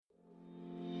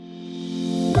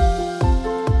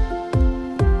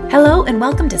Hello and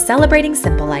welcome to Celebrating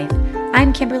Simple Life.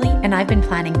 I'm Kimberly and I've been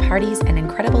planning parties and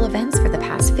incredible events for the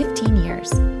past 15 years.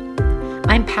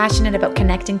 I'm passionate about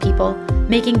connecting people,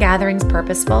 making gatherings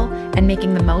purposeful, and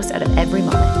making the most out of every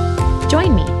moment.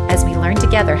 Join me as we learn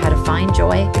together how to find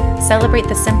joy, celebrate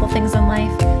the simple things in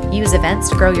life, use events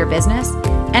to grow your business,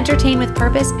 entertain with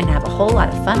purpose, and have a whole lot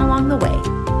of fun along the way.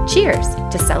 Cheers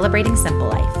to Celebrating Simple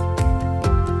Life.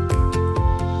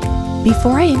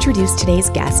 Before I introduce today's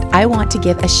guest, I want to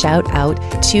give a shout out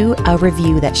to a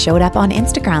review that showed up on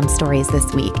Instagram stories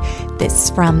this week. This is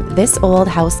from This Old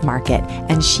House Market,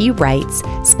 and she writes,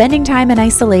 spending time in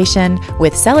isolation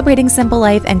with Celebrating Simple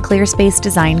Life and Clear Space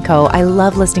Design Co. I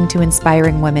love listening to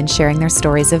inspiring women sharing their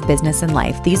stories of business and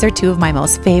life. These are two of my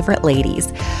most favorite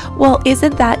ladies. Well,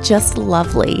 isn't that just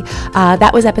lovely?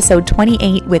 That was episode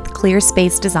 28 with Clear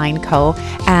Space Design Co.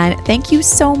 And thank you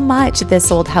so much,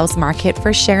 This Old House Market,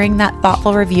 for sharing that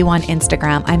thoughtful review on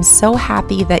Instagram. I'm so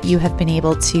happy that you have been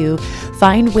able to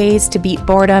find ways to beat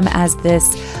boredom as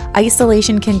this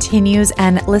isolation continues,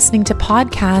 and listening to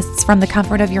podcasts from the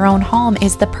comfort of your own home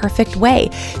is the perfect way.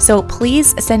 So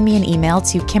please send me an email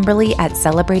to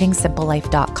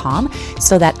Kimberly@celebratingsimplelife.com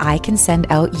so that I can send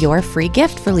out your free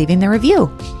gift for leaving the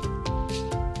review.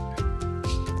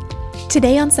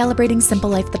 Today on Celebrating Simple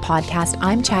Life, the podcast,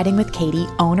 I'm chatting with Katie,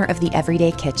 owner of The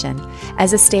Everyday Kitchen.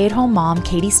 As a stay-at-home mom,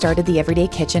 Katie started The Everyday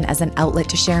Kitchen as an outlet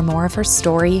to share more of her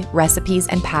story, recipes,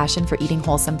 and passion for eating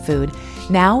wholesome food.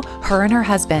 Now, her and her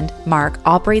husband, Mark,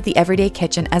 operate The Everyday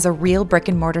Kitchen as a real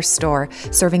brick-and-mortar store,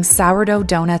 serving sourdough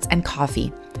donuts and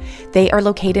coffee. They are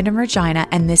located in Regina,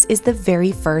 and this is the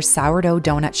very first sourdough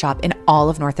donut shop in all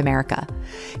of North America.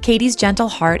 Katie's gentle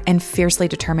heart and fiercely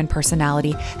determined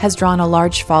personality has drawn a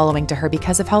large following to her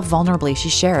because of how vulnerably she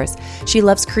shares. She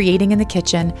loves creating in the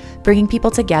kitchen, bringing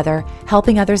people together,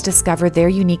 helping others discover their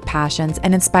unique passions,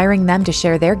 and inspiring them to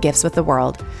share their gifts with the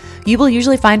world. You will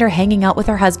usually find her hanging out with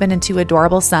her husband and two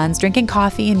adorable sons, drinking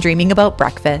coffee and dreaming about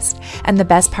breakfast. And the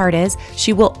best part is,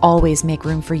 she will always make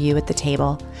room for you at the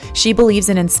table. She believes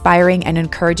in inspiring and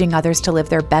encouraging others to live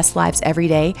their best lives every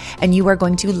day, and you are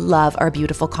going to love our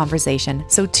beautiful conversation,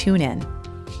 so tune in.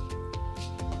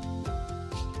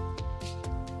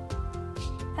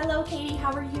 Hello, Katie,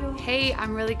 how are you? Hey,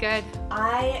 I'm really good.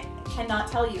 I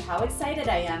cannot tell you how excited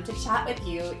I am to chat with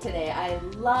you today. I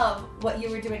love what you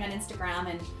were doing on Instagram,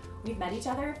 and we've met each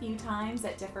other a few times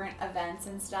at different events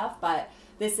and stuff, but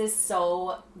this is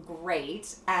so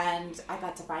great, and I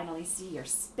got to finally see your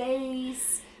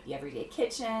space, The Everyday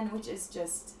Kitchen, which is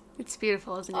just... It's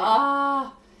beautiful, isn't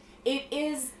it? It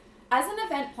is. As an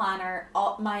event planner,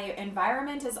 my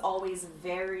environment is always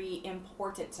very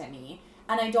important to me,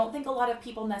 and I don't think a lot of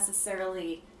people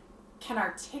necessarily can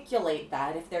articulate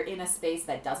that if they're in a space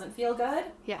that doesn't feel good.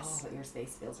 Yes. Oh, but your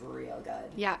space feels real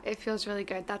good. Yeah, it feels really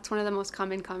good. That's one of the most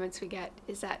common comments we get,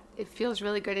 is that it feels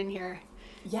really good in here.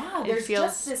 Yeah, there's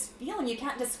just this feeling you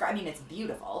can't describe. I mean, it's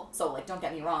beautiful, so like, don't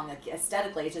get me wrong, like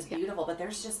aesthetically it's just beautiful, but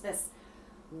there's just this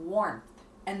warmth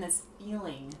and this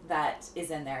feeling that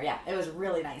is in there. Yeah, it was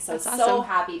really nice. So That's so awesome.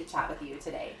 happy to chat with you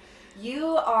today.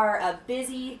 You are a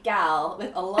busy gal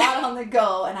with a lot on the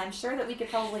go, and I'm sure that we could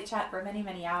probably chat for many,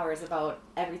 many hours about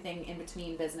everything in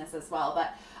between business as well.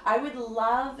 But I would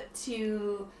love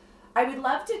to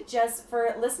just,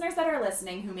 for listeners that are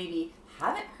listening who maybe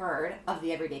haven't heard of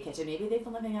The Everyday Kitchen, maybe they've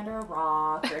been living under a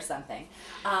rock or something,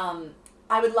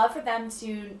 I would love for them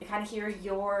to kind of hear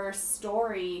your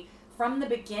story from the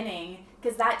beginning,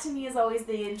 because that to me is always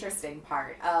the interesting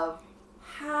part of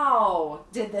how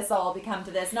did this all become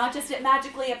to this? Not just it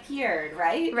magically appeared,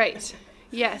 right? Right.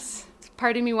 Yes.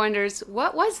 Part of me wonders,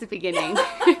 what was the beginning?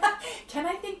 Can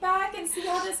I think back and see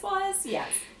how this was? Yes.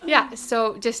 Yeah,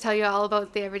 so just tell you all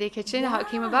about The Everyday Kitchen, how it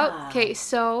came about. Okay,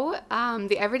 so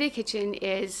The Everyday Kitchen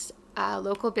is a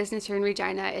local business here in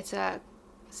Regina. It's a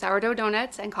sourdough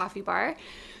donuts and coffee bar.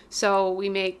 So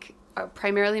we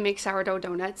primarily make sourdough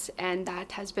donuts, and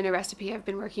that has been a recipe I've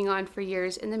been working on for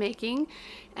years in the making.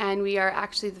 And we are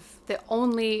actually the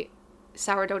only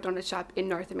sourdough donut shop in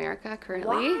North America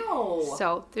currently. Wow.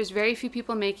 So there's very few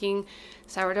people making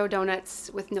sourdough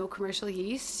donuts with no commercial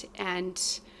yeast,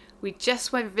 and we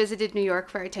just visited New York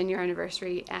for our 10-year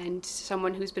anniversary, and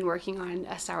someone who's been working on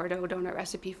a sourdough donut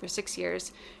recipe for 6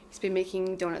 years, he's been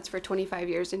making donuts for 25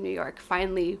 years in New York,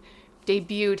 finally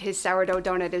debuted his sourdough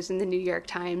donut. It was in the New York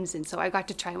Times, and so I got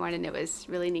to try one, and it was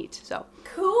really neat. So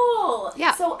cool.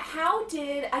 Yeah. So how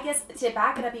did, I guess to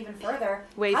back it up even further,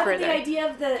 Way how further. did the idea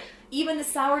of the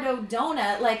sourdough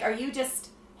donut, like, are you just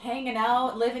hanging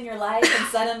out, living your life, and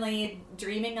suddenly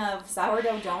dreaming of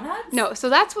sourdough donuts? No, so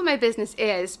that's what my business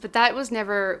is, but that was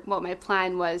never what my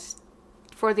plan was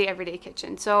for the Everyday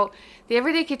Kitchen. So the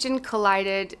Everyday Kitchen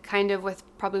collided kind of with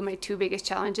probably my two biggest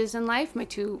challenges in life, my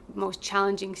two most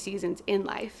challenging seasons in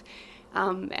life.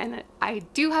 And I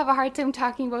do have a hard time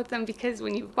talking about them because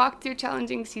when you walk through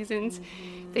challenging seasons,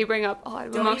 they bring up a lot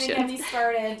of emotions. Don't even get me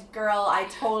started, girl. I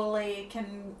totally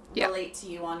can relate to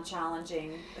you on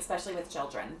challenging, especially with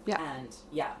children. Yeah. And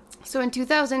So in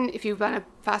 2000, if you want to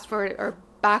fast forward or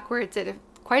backwards at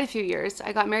quite a few years,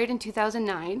 I got married in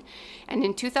 2009. And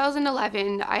in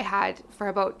 2011, I had for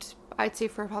about, I'd say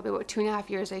for probably about 2.5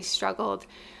 years, I struggled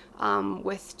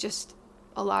with just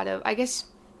a lot of, I guess,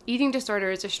 eating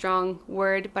disorder is a strong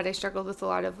word, but I struggled with a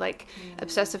lot of like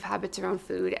obsessive habits around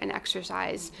food and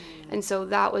exercise. And so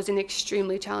that was an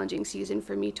extremely challenging season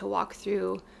for me to walk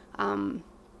through a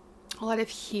lot of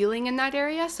healing in that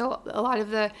area. So a lot of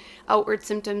the outward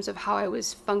symptoms of how I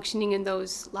was functioning in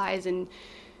those lies and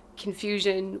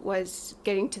confusion was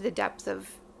getting to the depth of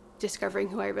discovering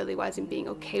who I really was and being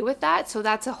okay with that. So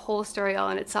that's a whole story all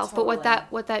in itself. Totally.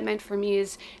 But what that meant for me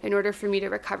is, in order for me to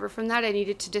recover from that, I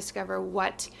needed to discover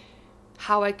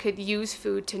how I could use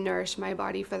food to nourish my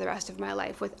body for the rest of my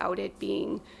life without it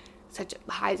being such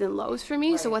highs and lows for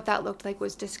me. Right. So what that looked like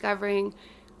was discovering,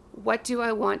 what do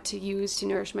I want to use to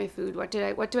nourish my food? What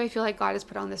do I feel like God has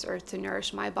put on this earth to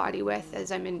nourish my body with,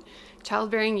 as I'm in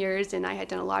childbearing years, and I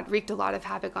had wreaked a lot of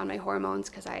havoc on my hormones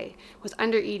because I was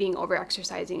under eating, over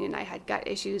exercising, and I had gut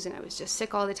issues, and I was just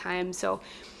sick all the time. So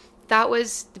that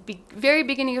was the very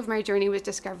beginning of my journey, was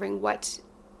discovering what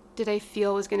did I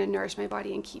feel was going to nourish my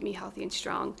body and keep me healthy and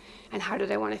strong, and how did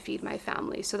I want to feed my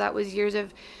family. So that was years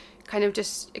of kind of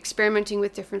just experimenting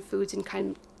with different foods and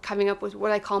kind of coming up with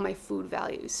what I call my food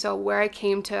values. So where I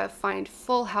came to find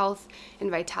full health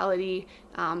and vitality,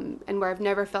 and where I've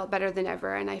never felt better than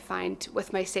ever. And I find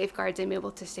with my safeguards, I'm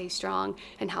able to stay strong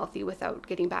and healthy without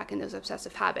getting back in those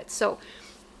obsessive habits. So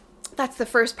that's the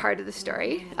first part of the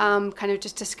story, kind of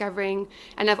just discovering.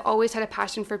 And I've always had a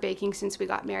passion for baking since we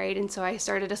got married, and so I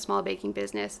started a small baking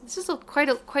business. This is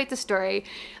quite the story,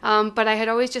 but I had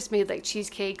always just made like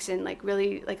cheesecakes and like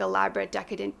really like elaborate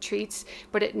decadent treats,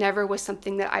 but it never was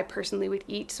something that I personally would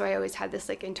eat. So I always had this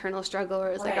like internal struggle where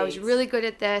it was like, I was really good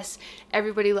at this,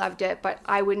 everybody loved it, but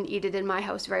I wouldn't eat it in my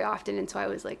house very often. And so I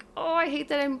was like, oh, I hate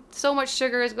that so much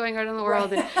sugar is going out in the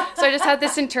world. And so I just had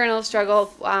this internal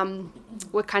struggle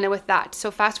with that. So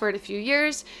fast forward a few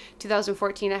years,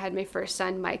 2014, I had my first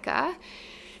son, Micah.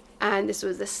 And this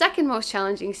was the second most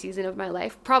challenging season of my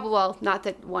life. Probably, well, not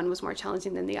that one was more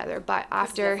challenging than the other, but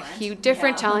after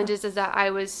different challenges, is that I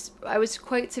was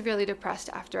quite severely depressed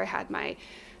after I had my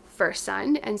first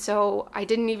son. And so I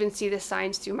didn't even see the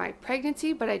signs through my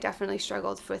pregnancy, but I definitely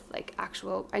struggled with like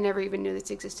I never even knew this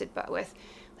existed, but with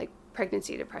like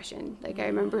pregnancy depression. Like I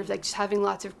remember like just having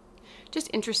lots of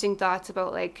just interesting thoughts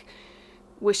about like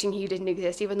wishing he didn't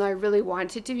exist, even though I really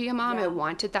wanted to be a mom. I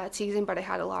wanted that season, but I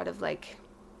had a lot of like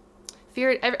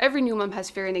fear. Every new mom has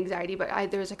fear and anxiety, but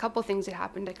there was a couple things that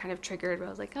happened that kind of triggered where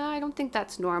I was like, I don't think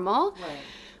that's normal.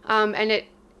 Right. And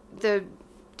the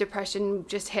depression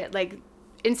just hit like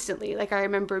instantly. Like I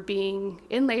remember being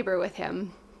in labor with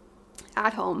him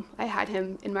at home. I had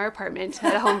him in my apartment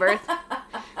at a home birth,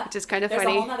 which is kind of funny.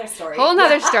 There's a whole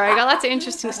nother story. I got lots of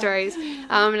interesting stories.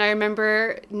 And I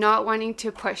remember not wanting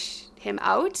to push him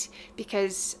out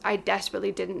because I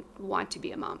desperately didn't want to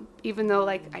be a mom, even though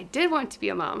like I did want to be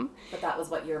a mom. But that was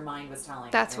what your mind was telling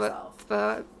That's yourself.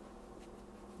 The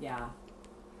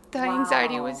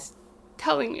anxiety was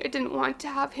telling me I didn't want to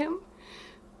have him.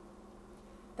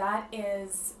 That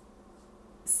is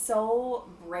so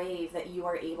brave that you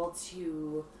are able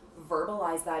to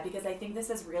verbalize that, because I think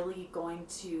this is really going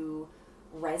to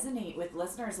resonate with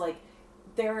listeners. Like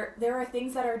there are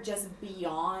things that are just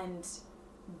beyond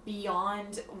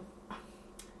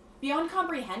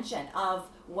comprehension of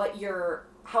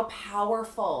how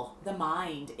powerful the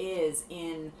mind is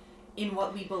in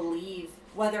what we believe,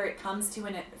 whether it comes to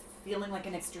feeling like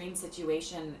an extreme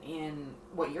situation in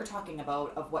what you're talking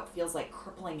about of what feels like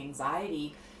crippling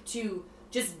anxiety, to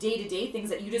just day-to-day things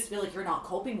that you just feel like you're not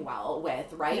coping well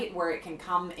with, right? Yeah. Where it can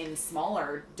come in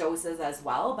smaller doses as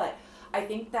well. But I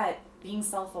think that being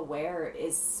self-aware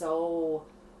is so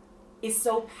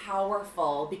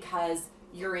powerful, because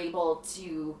you're able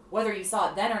to, whether you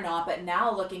saw it then or not, but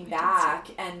now looking back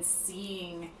and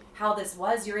seeing how this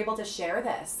was, you're able to share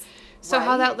this. So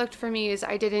how that looked for me is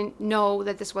I didn't know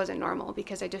that this wasn't normal,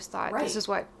 because I just thought this is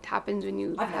what happens when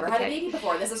you I've have never a had kid. a baby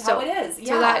before. This is how it is. Yeah.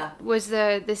 So that was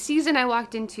the season I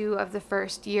walked into of the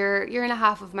first year and a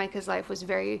half of Micah's life was a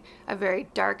very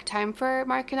dark time for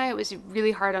Mark and I. It was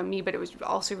really hard on me, but it was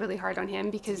also really hard on him,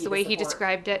 because the way he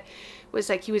described it was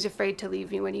like, he was afraid to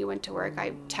leave me when he went to work.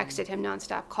 I texted him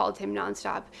nonstop, called him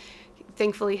nonstop.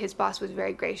 Thankfully, his boss was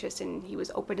very gracious and he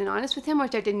was open and honest with him,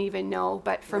 which I didn't even know.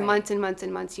 But for months and months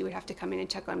and months, he would have to come in and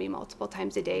check on me multiple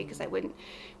times a day because I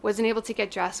wasn't able to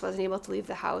get dressed, wasn't able to leave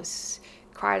the house,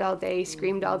 cried all day,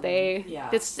 screamed all day.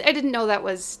 Yeah. I didn't know that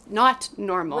was not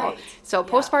normal. Right. So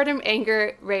postpartum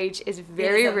anger rage is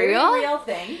very real. Very real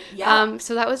thing. Yeah.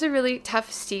 So that was a really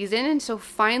tough season. And so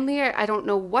finally, I don't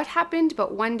know what happened,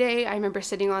 but one day I remember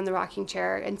sitting on the rocking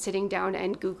chair and sitting down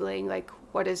and Googling like,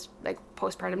 what is like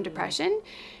postpartum depression?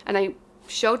 And I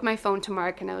showed my phone to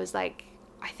Mark and I was like,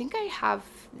 I think I have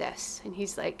this. And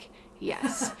he's like,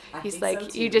 yes. He's like,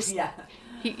 so you just,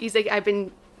 he's like, I've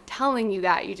been telling you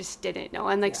that, you just didn't know.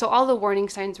 And like, so all the warning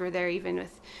signs were there,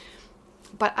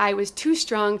 but I was too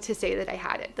strong to say that I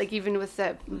had it. Like even with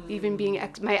even being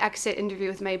my exit interview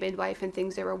with my midwife and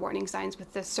things, there were warning signs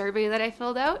with the survey that I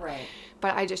filled out. Right.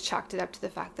 But I just chalked it up to the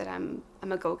fact that I'm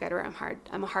a go-getter.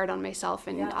 I'm hard on myself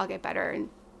and I'll get better. And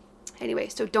anyway,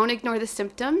 so don't ignore the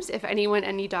symptoms. If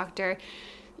any doctor,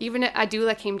 even a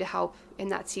doula came to help in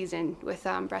that season with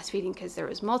breastfeeding because there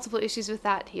was multiple issues with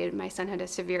that. My son had a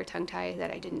severe tongue tie that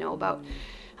I didn't know about.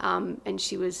 And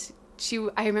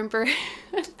I remember,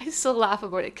 I still laugh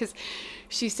about it because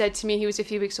she said to me, he was a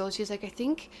few weeks old, she's like, I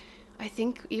think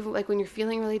even like when you're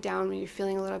feeling really down, when you're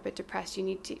feeling a little bit depressed, you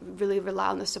need to really rely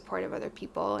on the support of other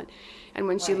people. And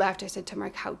when she left, I said to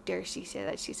Mark, how dare she say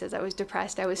that? She says I was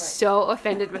depressed. I was so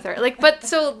offended with her. Like, but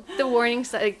so the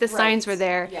warnings, like the signs were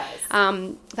there. Yes.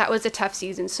 That was a tough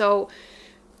season. So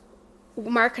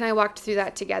Mark and I walked through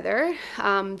that together.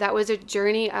 That was a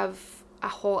journey of a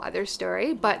whole other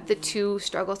story, but the two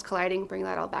struggles colliding, bring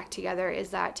that all back together, is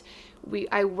that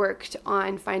I worked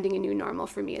on finding a new normal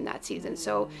for me in that season.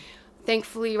 So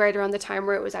thankfully, right around the time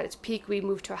where it was at its peak, we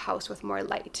moved to a house with more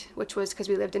light, which was because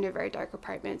we lived in a very dark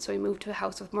apartment. So we moved to a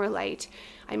house with more light.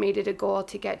 I made it a goal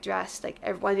to get dressed like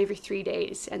every 3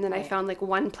 days. And then I found like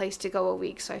one place to go a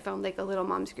week. So I found like a little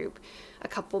mom's group a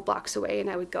couple blocks away and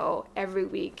I would go every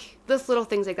week. Those little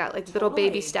things like that, like little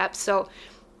baby steps. So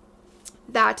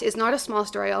that is not a small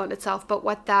story all in itself, but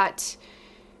what that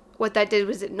did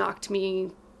was it knocked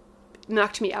me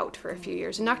out for a few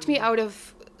years. It knocked me out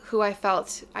of who I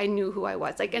felt I knew who I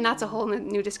was. Like, and that's a whole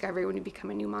new discovery when you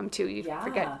become a new mom too. You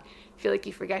feel like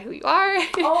you forget who you are.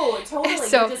 Oh, totally.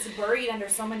 So, you're just buried under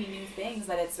so many new things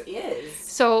that it is.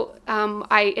 So,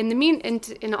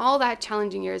 in all that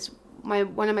challenging years,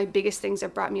 one of my biggest things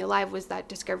that brought me alive was that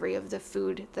discovery of the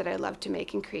food that I love to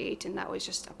make and create, and that was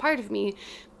just a part of me,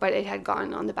 but it had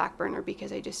gone on the back burner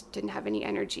because I just didn't have any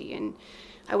energy and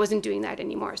I wasn't doing that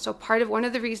anymore. So one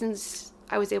of the reasons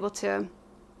I was able to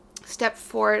step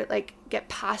forward, like get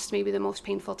past maybe the most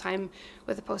painful time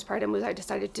with the postpartum, was I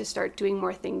decided to start doing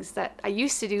more things that I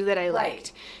used to do that I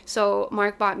liked. So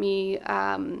Mark bought me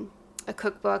a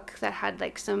cookbook that had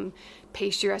like some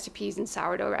pastry recipes and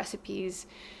sourdough recipes.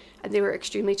 And they were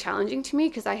extremely challenging to me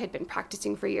because I had been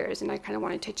practicing for years and I kind of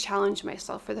wanted to challenge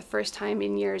myself. For the first time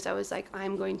in years, I was like,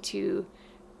 I'm going to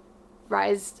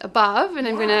rise above and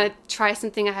I'm going to try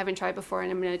something I haven't tried before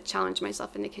and I'm going to challenge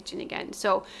myself in the kitchen again.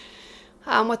 So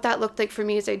what that looked like for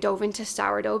me is I dove into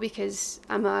sourdough because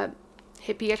I'm a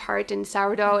hippie at heart and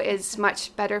sourdough is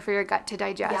much better for your gut to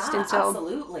digest. Yeah, and so,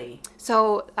 absolutely.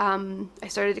 So I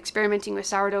started experimenting with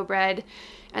sourdough bread.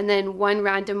 And then one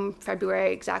random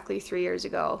February, exactly 3 years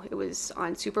ago, it was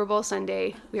on Super Bowl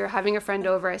Sunday. We were having a friend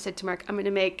over. I said to Mark, I'm going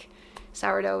to make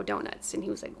sourdough donuts. And he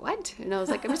was like, what? And I was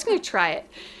like, I'm just going to try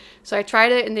it. So I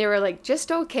tried it and they were like,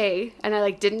 just okay. And I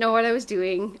like didn't know what I was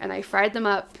doing. And I fried them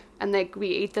up and like we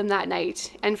ate them that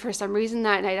night. And for some reason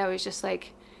that night I was just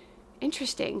like,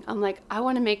 interesting. I'm like, I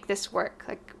want to make this work.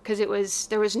 Like, because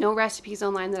there was no recipes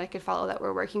online that I could follow that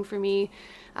were working for me.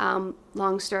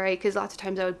 Long story, because lots of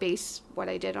times I would base what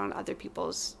I did on other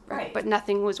people's, right? But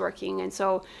nothing was working. And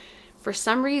so for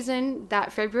some reason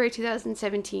that February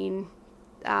 2017,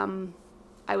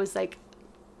 I was like,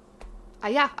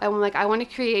 I'm like, I want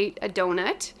to create a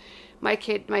donut.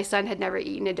 My son had never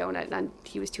eaten a donut and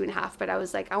he was 2.5, but I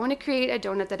was like, I want to create a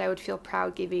donut that I would feel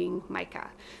proud giving Micah.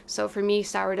 So for me,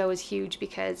 sourdough is huge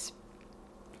because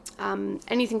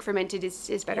anything fermented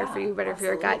is better for you, better for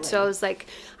your gut. So I was like,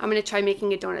 I'm going to try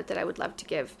making a donut that I would love to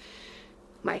give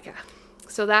Micah.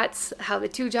 So that's how the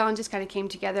two challenges kind of came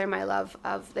together. My love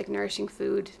of like nourishing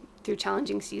food through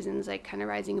challenging seasons, like kind of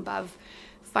rising above,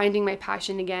 finding my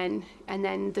passion again. And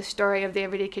then the story of the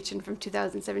Everyday Kitchen from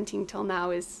 2017 till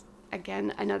now is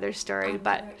again another story.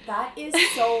 But that is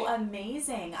so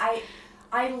amazing.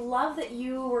 I love that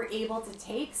you were able to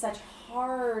take such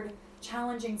hard,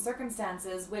 challenging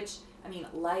circumstances, which, I mean,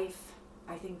 life,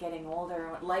 I think getting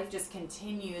older, life just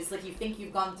continues. Like, you think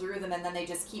you've gone through them, and then they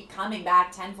just keep coming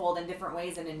back tenfold in different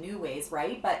ways and in new ways,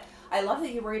 right? But I love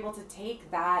that you were able to take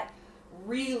that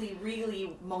really,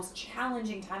 really most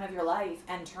challenging time of your life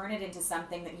and turn it into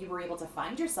something that you were able to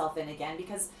find yourself in again,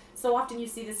 because so often you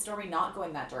see this story not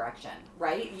going that direction,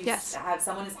 right? You Yes. have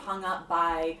someone is hung up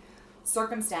by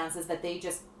circumstances that they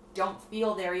just don't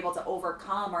feel they're able to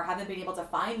overcome, or haven't been able to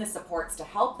find the supports to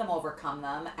help them overcome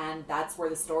them, and that's where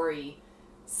the story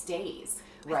stays,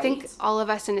 right? I think all of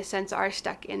us, in a sense, are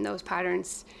stuck in those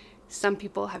patterns. Some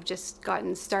people have just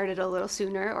gotten started a little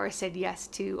sooner, or said yes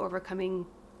to overcoming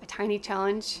a tiny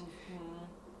challenge,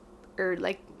 or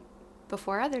like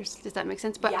before others. Does that make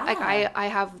sense? But Yeah. like I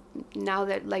have now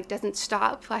that like doesn't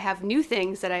stop. I have new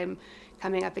things that I'm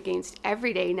coming up against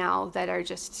every day now that are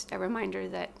just a reminder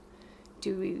that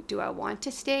do I want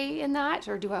to stay in that,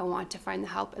 or do I want to find the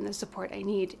help and the support I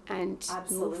need and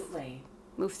Absolutely.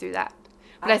 move through that?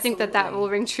 But I think that will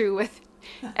ring true with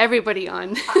everybody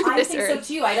on I this think earth.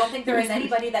 so too. I don't think there is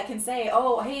anybody that can say,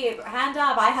 "Oh, hey, hand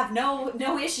up! I have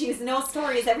no issues, no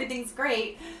stories. Everything's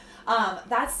great."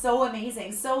 That's so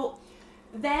amazing. So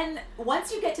then,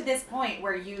 once you get to this point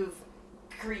where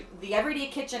the Everyday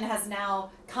Kitchen has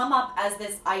now come up as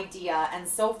this idea, and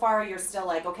so far you're still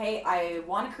like, okay, I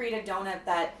want to create a donut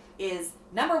that is,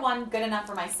 number one, good enough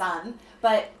for my son.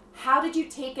 But how did you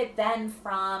take it then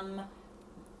from,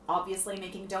 obviously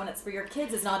making donuts for your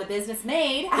kids is not a business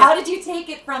made. How did you take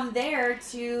it from there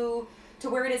to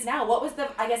where it is now? What was the,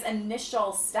 I guess,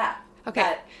 initial step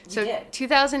that you so did?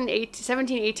 2008,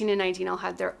 17, 18, and 19 all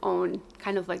had their own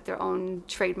kind of like their own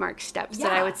trademark steps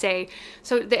that I would say.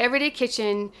 So the Everyday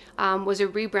Kitchen was a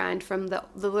rebrand from the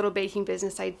little baking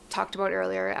business I talked about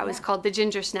earlier. I was called the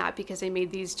Ginger Snap because I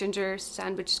made these ginger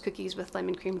sandwich cookies with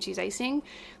lemon cream cheese icing.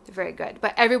 They're very good,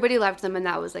 but everybody loved them, and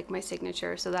that was like my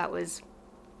signature. So that was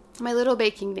my little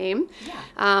baking name.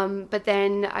 But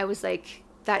then I was like,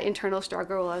 that internal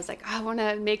struggle, I was like, I want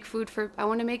to make food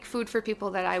for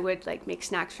people that I would like make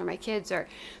snacks for my kids. Or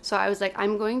so I was like,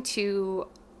 I'm going to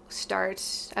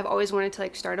I've always wanted to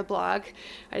like start a blog.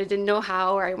 I didn't know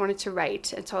how, or I wanted to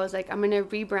write. And so I was like, I'm going to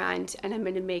rebrand, and I'm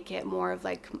going to make it more of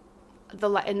like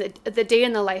the day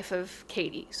in the life of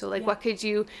Katie. So like,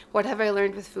 what have I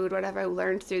learned with food? What have I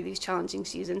learned through these challenging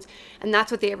seasons? And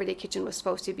that's what the Everyday Kitchen was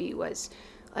supposed to be, was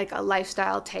like a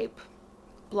lifestyle type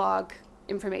blog,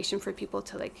 information for people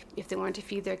to like, if they wanted to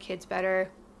feed their kids better,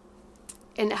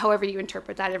 and however you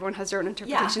interpret that, everyone has their own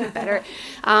interpretation of better.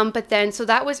 But then, so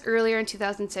that was earlier in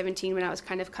 2017 when I was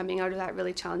kind of coming out of that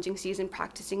really challenging season,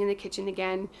 practicing in the kitchen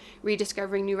again,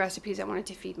 rediscovering new recipes I wanted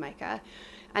to feed Micah,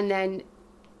 and then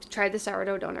tried the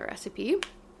sourdough donut recipe.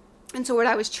 And so what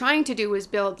I was trying to do was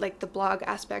build like the blog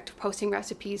aspect, posting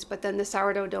recipes, but then the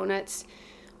sourdough donuts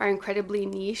are incredibly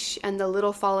niche, and the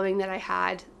little following that I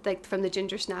had, like from the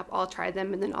Ginger Snap, all tried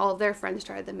them, and then all of their friends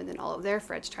tried them, and then all of their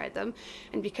friends tried them.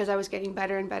 And because I was getting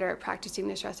better and better at practicing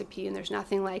this recipe, and there's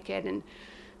nothing like it, and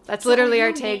that's literally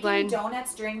our tagline. Were you making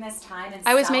donuts during this time and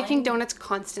I was selling? making donuts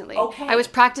constantly. Okay. I was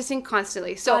practicing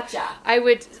constantly. So Gotcha.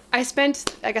 I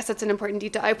spent, I guess that's an important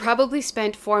detail, I probably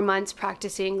spent 4 months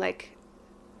practicing like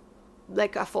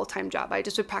a full-time job. I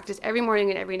just would practice every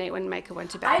morning and every night when Micah went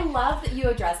to bed. I love that you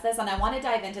address this, and I want to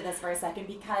dive into this for a second,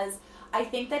 because I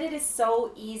think that it is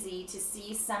so easy to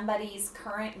see somebody's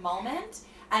current moment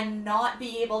and not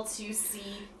be able to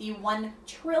see the 1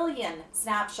 trillion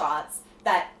snapshots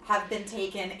that have been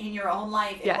taken in your own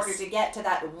life in order to get to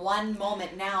that one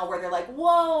moment now where they're like,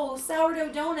 whoa,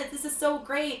 sourdough donuts, this is so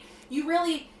great. You're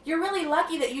really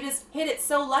lucky that you just hit it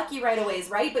so lucky right away,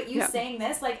 right? But you saying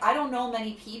this, like, I don't know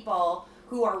many people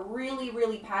who are really,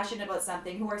 really passionate about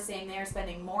something who are saying they are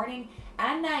spending morning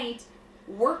and night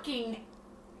working.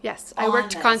 Yes, I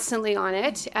worked constantly on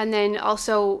it. And then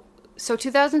also, so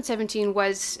 2017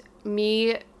 was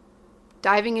me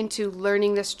diving into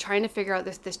learning this, trying to figure out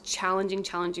this challenging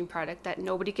product that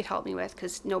nobody could help me with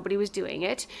because nobody was doing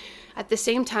it. At the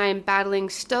same time, battling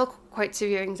still quite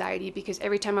severe anxiety, because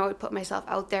every time I would put myself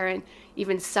out there and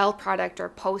even sell product or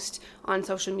post on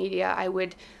social media, I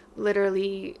would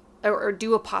literally or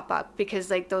do a pop-up,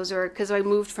 because like because I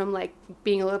moved from like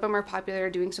being a little bit more popular,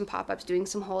 doing some pop-ups, doing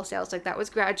some wholesales, like that was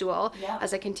gradual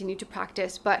as I continued to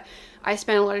practice. But I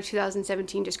spent a lot of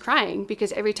 2017 just crying,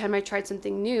 because every time I tried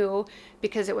something new,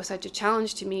 because it was such a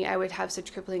challenge to me, I would have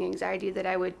such crippling anxiety that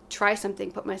I would try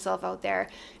something, put myself out there,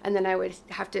 and then I would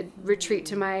have to retreat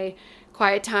to my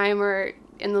quiet time or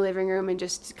in the living room and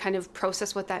just kind of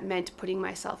process what that meant, putting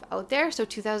myself out there. So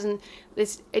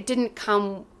it didn't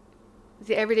come.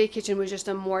 The Everyday Kitchen was just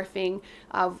a morphing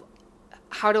of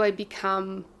how do I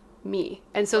become me.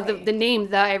 And so the name,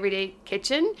 The Everyday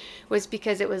Kitchen, was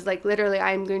because it was like, literally,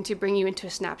 I'm going to bring you into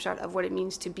a snapshot of what it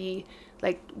means to be,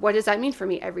 like, what does that mean for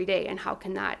me every day? And how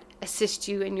can that assist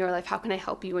you in your life? How can I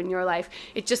help you in your life?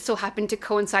 It just so happened to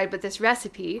coincide with this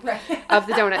recipe of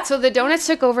the donuts. So the donuts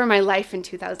took over my life in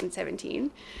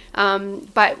 2017.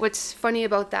 But what's funny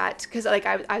about that, because like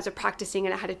I was practicing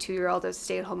and I had a 2-year-old, I was a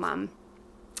stay-at-home mom.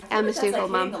 I'm a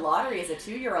stay-at-home mom. Hitting the lottery as a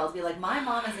 2-year-old. Be like, my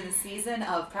mom is in a season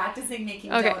of practicing making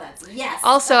donuts. Yes.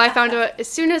 Also, I found out as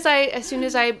soon as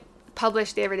I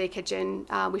published The Everyday Kitchen,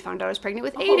 we found out I was pregnant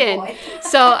with Aiden. Boy.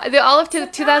 So all of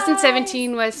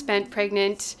 2017 was spent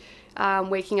pregnant,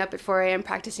 waking up at 4 a.m.,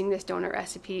 practicing this donut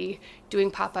recipe,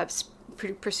 doing pop-ups,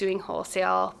 pursuing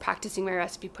wholesale, practicing my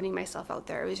recipe, putting myself out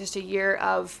there. It was just a year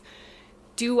of,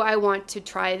 do I want to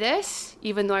try this?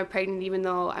 Even though I'm pregnant, even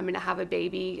though I'm going to have a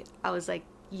baby, I was like,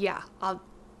 yeah, it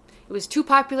was too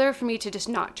popular for me to just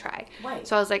not try. Right.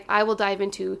 So I was like, I will dive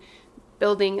into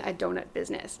building a donut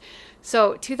business.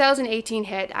 So 2018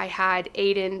 hit. I had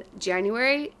Aiden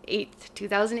January 8th,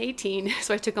 2018.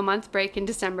 So I took a month break in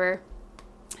December.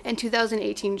 In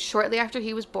 2018, shortly after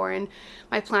he was born,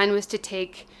 my plan was to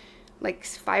take like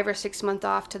 5 or 6 months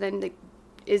off to then, like,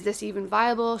 is this even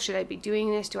viable? Should I be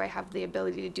doing this? Do I have the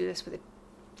ability to do this with a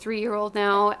 3-year-old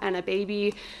now and a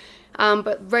baby?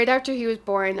 But right after he was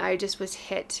born, I just was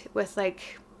hit with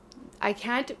like,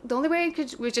 the only way I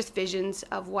could was just visions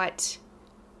of what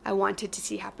I wanted to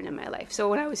see happen in my life. So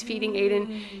when I was feeding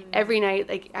Aiden every night,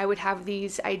 like, I would have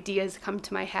these ideas come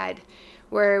to my head,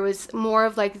 where it was more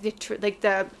of like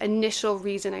the initial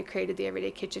reason I created The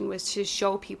Everyday Kitchen was to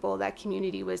show people that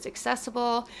community was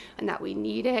accessible and that we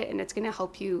need it, and it's going to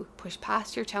help you push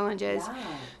past your challenges.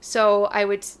 Yeah. So I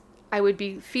would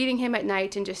be feeding him at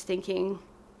night and just thinking,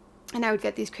 and I would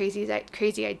get these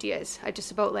crazy ideas. I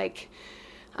just about like,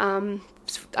 I'll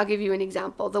give you an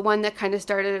example. The one that kind of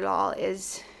started it all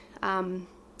is, I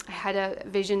had a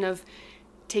vision of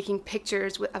taking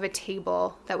pictures of a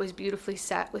table that was beautifully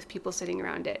set with people sitting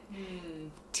around it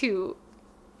to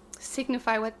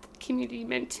signify what the community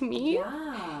meant to me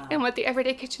and what The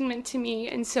Everyday Kitchen meant to me.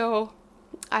 And so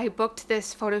I booked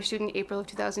this photo shoot in April of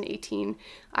 2018.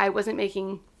 I wasn't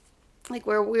making, like,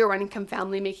 we were running Come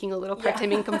Family, making a little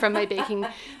part-time income from my baking.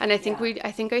 And I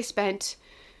think I spent,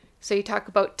 so you talk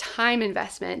about time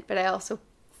investment, but I also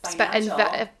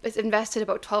invested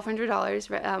about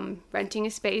 $1,200 renting a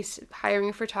space, hiring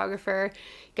a photographer,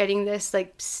 getting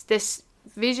this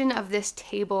vision of this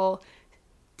table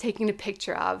taking a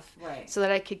picture of, so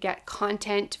that I could get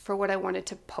content for what I wanted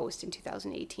to post in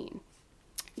 2018.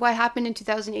 What happened in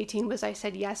 2018 was I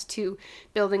said yes to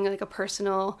building like a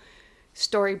personal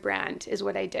story brand is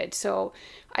what I did. So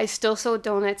I still sold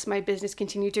donuts. My business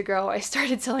continued to grow. I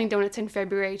started selling donuts in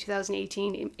February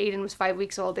 2018. Aiden was 5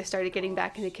 weeks old. I started getting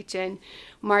back in the kitchen.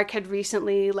 Mark had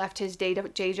recently left his day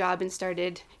job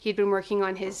and he'd been working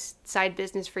on his side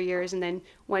business for years and then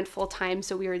went full time.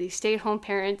 So we were these stay-at-home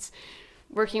parents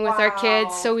working with our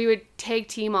kids. So we would tag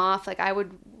team off. Like, I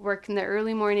would work in the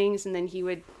early mornings and then he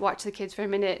would watch the kids for a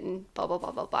minute and blah, blah,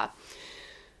 blah, blah, blah.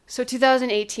 So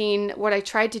 2018, what I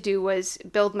tried to do was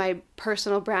build my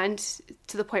personal brand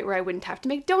to the point where I wouldn't have to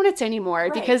make donuts anymore,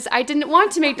 because I didn't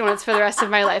want to make donuts for the rest of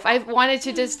my life. I wanted to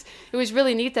it was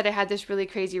really neat that I had this really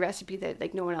crazy recipe that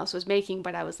like no one else was making,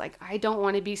 but I was like, I don't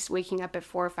want to be waking up at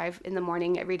 4 or 5 in the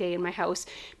morning every day in my house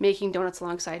making donuts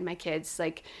alongside my kids.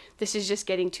 Like, this is just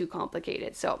getting too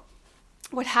complicated. So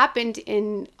what happened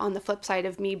on the flip side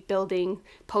of me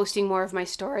posting more of my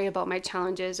story about my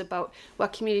challenges, about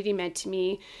what community meant to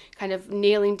me, kind of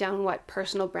nailing down what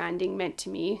personal branding meant to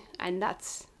me. And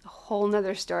that's a whole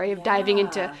nother story of diving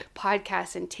into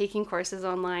podcasts and taking courses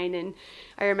online. And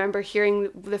I remember hearing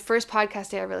the first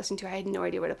podcast I ever listened to, I had no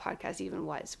idea what a podcast even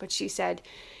was. But she said,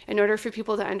 in order for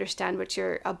people to understand what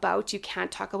you're about, you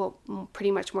can't talk about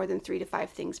pretty much more than 3 to 5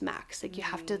 things max. Like, you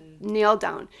have to nail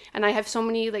down. And I have so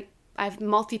many, like, I'm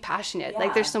multi-passionate.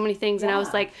 Like, there's so many things. And I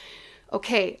was like,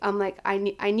 okay, I'm like, I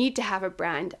need to have a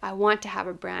brand. I want to have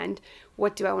a brand.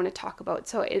 What do I want to talk about?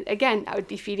 So again, I would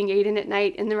be feeding Aiden at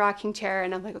night in the rocking chair.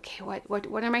 And I'm like, okay,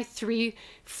 what are my 3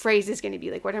 phrases going to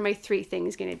be? Like, what are my 3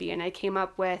 things going to be? And I came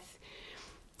up with,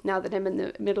 now that I'm in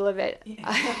the middle of it,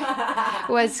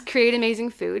 was create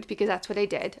amazing food, because that's what I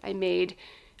did. I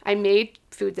made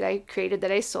food that I created, that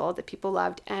I sold, that people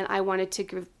loved, and I wanted to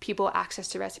give people access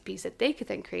to recipes that they could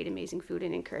then create amazing food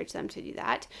and encourage them to do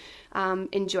that.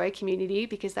 Enjoy community,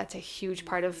 because that's a huge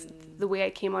part of the way I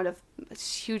came out of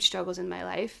huge struggles in my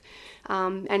life,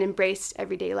 and embrace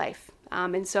everyday life.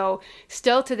 And so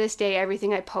still to this day,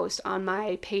 everything I post on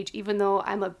my page, even though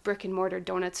I'm a brick and mortar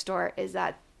donut store, is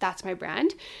that's my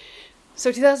brand.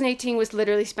 So 2018 was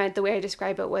literally spent, the way I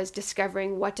describe it, was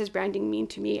discovering what does branding mean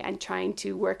to me and trying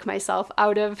to work myself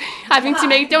out of having to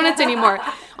make donuts anymore.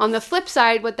 On the flip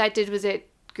side, what that did was it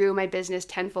grew my business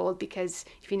tenfold, because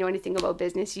if you know anything about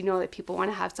business, you know that people want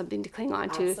to have something to cling on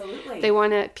to.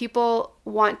 Absolutely. People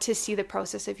want to see the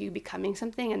process of you becoming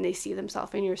something, and they see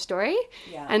themselves in your story.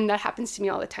 Yeah. And that happens to me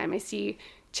all the time. I see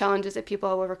challenges that people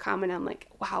overcome, and I'm like,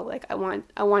 wow, like I want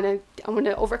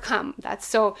to overcome. That's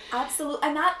so absolutely.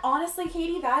 And that, honestly,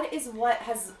 Katie, that is what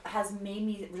has made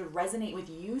me resonate with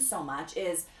you so much.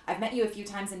 Is I've met you a few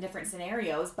times in different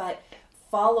scenarios, but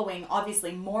following,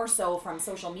 obviously more so from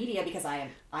social media, because I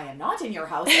am not in your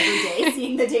house every day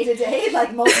seeing the day-to-day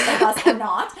like most of us are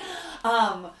not,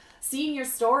 seeing your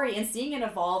story and seeing it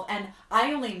evolve. And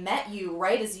I only met you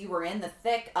right as you were in the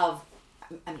thick of,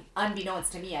 I mean,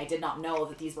 unbeknownst to me, I did not know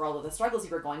that these were all of the struggles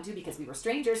you were going to, because we were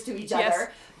strangers to each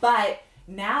other. But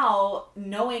now,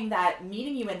 knowing that,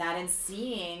 meeting you in that, and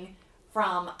seeing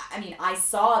I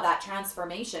saw that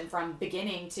transformation from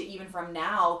beginning to even from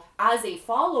now as a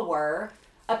follower,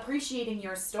 appreciating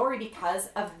your story because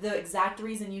of the exact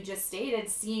reason you just stated,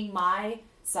 seeing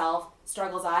myself,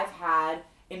 struggles I've had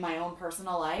in my own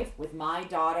personal life with my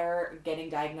daughter getting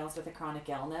diagnosed with a chronic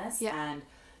illness, and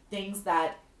things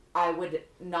that I would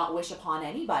not wish upon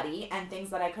anybody, and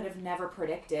things that I could have never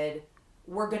predicted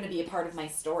were going to be a part of my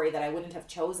story that I wouldn't have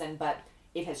chosen, but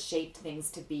it has shaped things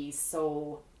to be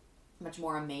so much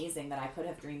more amazing that I could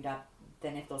have dreamed up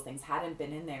than if those things hadn't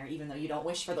been in there, even though you don't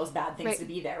wish for those bad things to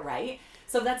be there, right?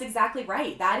 So that's exactly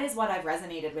right. That is what I've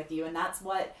resonated with you, and that's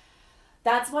what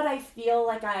I feel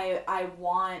like I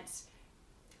want,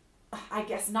 I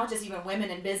guess, not just even women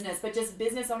in business, but just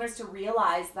business owners to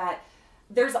realize that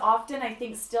there's often, I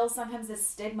think, still sometimes this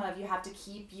stigma of you have to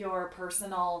keep your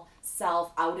personal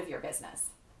self out of your business,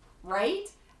 right?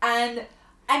 And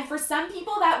for some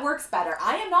people that works better.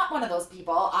 I am not one of those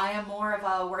people. I am more of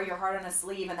a wear your heart on a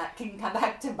sleeve, and that can come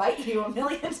back to bite you a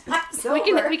million times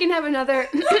over. We can have another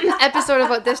episode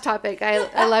about this topic.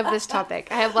 I love this topic.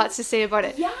 I have lots to say about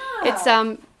it. Yeah. It's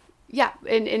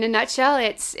in a nutshell,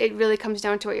 it really comes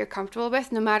down to what you're comfortable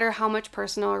with. No matter how much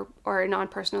personal or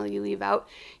non-personal you leave out,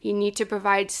 you need to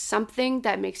provide something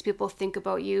that makes people think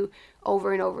about you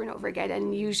over and over and over again.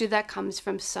 And usually that comes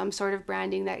from some sort of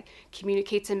branding that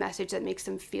communicates a message that makes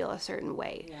them feel a certain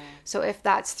way. Yeah. So if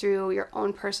that's through your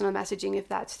own personal messaging, if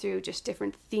that's through just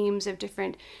different themes of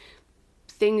different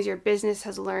things your business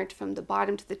has learned from the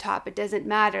bottom to the top, it doesn't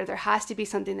matter. There has to be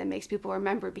something that makes people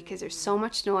remember, because there's so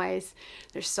much noise,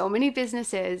 there's so many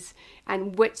businesses,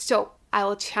 and so I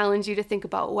will challenge you to think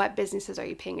about, what businesses are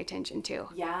you paying attention to?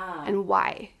 Yeah. And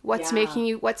why? What's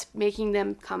making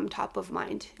them come top of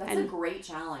mind? That's a great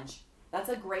challenge. That's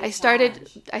a great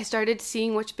challenge. I started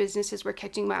seeing which businesses were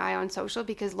catching my eye on social,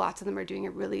 because lots of them are doing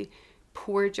a really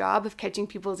poor job of catching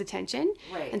people's attention.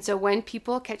 Right. And so when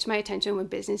people catch my attention, when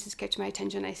businesses catch my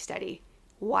attention, I study.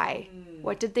 Why?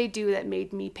 What did they do that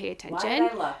made me pay attention?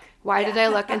 Why did I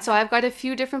look? And so I've got a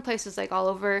few different places, like all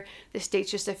over the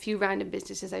States, just a few random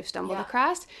businesses I've stumbled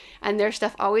across, and their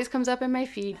stuff always comes up in my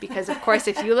feed, because of course,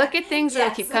 if you look at things,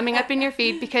 it'll keep coming up in your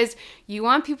feed, because you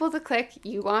want people to click,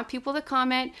 you want people to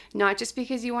comment, not just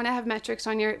because you want to have metrics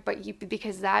on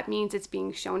because that means it's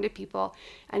being shown to people.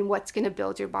 And what's going to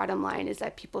build your bottom line is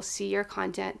that people see your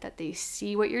content, that they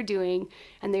see what you're doing,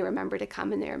 and they remember to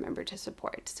come and they remember to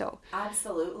support. So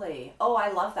absolutely. Oh,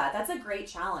 I love that. That's a great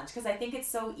challenge, because I think it's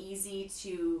so easy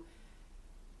to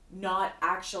not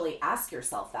actually ask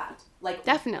yourself that. Like,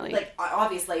 definitely. Like,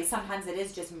 obviously, sometimes it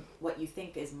is just what you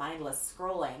think is mindless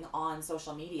scrolling on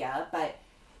social media, but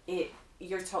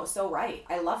you're so right.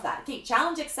 I love that. Okay,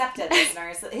 challenge accepted,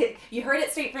 listeners. You heard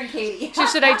it straight from Katie.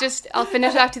 I'll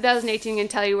finish off 2018 and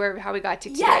tell you how we got to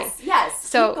today. Yes.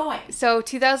 So, keep going. So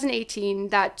 2018,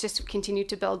 that just continued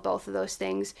to build both of those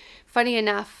things. Funny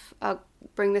enough, I'll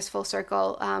bring this full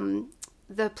circle.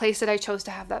 The place that I chose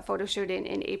to have that photo shoot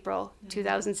in April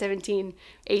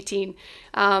 2018,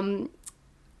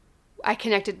 I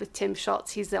connected with Tim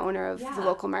Schultz. He's the owner of the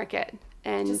local market.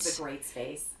 And just a great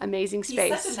space. Amazing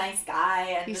space. He's such a nice guy,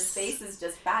 and the space is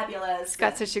just fabulous. He's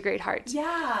got such a great heart.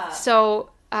 Yeah.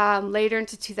 So later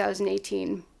into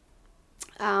 2018,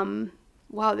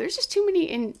 wow, there's just too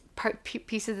many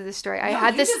pieces of the story. I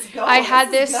had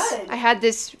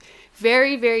this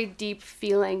very, very deep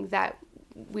feeling that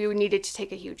we needed to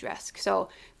take a huge risk. So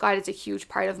God is a huge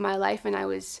part of my life, and I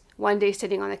was one day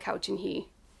sitting on the couch, and he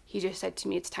just said to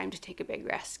me, "It's time to take a big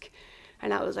risk."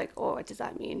 And I was like, "Oh, what does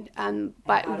that mean?"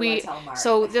 But we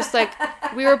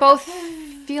were both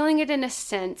feeling it in a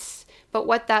sense. But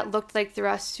what that looked like through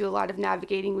a lot of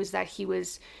navigating was that he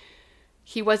was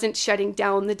he wasn't shutting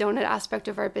down the donut aspect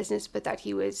of our business, but that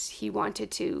he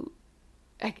wanted to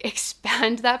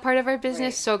expand that part of our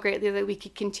business so greatly that we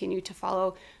could continue to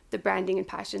follow the branding and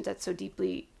passions that's so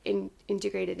deeply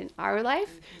integrated in our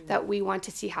life that we want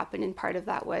to see happen. And part of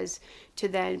that was to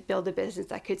then build a business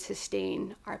that could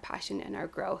sustain our passion and our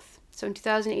growth. So in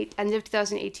end of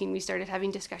 2018, we started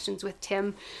having discussions with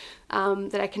Tim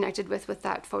that I connected with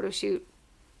that photo shoot.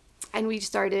 And we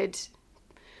started,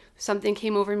 something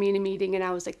came over me in a meeting and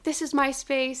I was like, this is my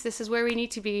space. This is where we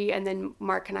need to be. And then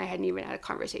Mark and I hadn't even had a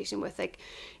conversation with, like,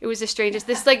 it was the strangest,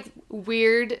 this like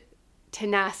weird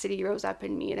tenacity rose up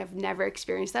in me, and I've never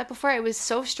experienced that before. It was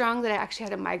so strong that I actually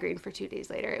had a migraine for 2 days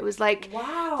later. It was like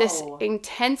this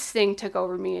intense thing took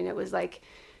over me, and it was like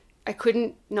I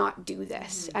couldn't not do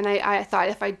this. And I thought,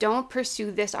 if I don't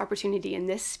pursue this opportunity in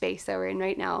this space that we're in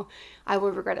right now, I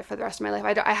will regret it for the rest of my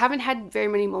life. I haven't had very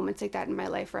many moments like that in my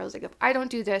life where I was like, if I don't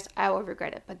do this, I will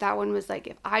regret it. But that one was like,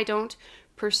 if I don't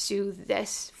pursue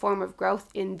this form of growth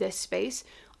in this space,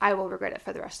 I will regret it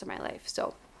for the rest of my life.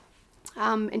 So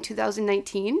in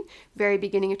 2019, very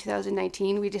beginning of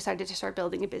 2019, we decided to start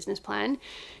building a business plan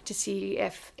to see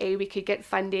if we could get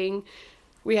funding.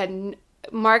 We had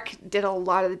Mark did a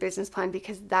lot of the business plan,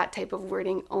 because that type of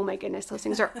wording, oh my goodness, those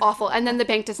things are awful. And then the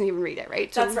bank doesn't even read it,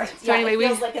 right? That's right. So anyway, it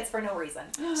feels like it's for no reason.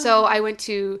 So I went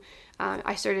to,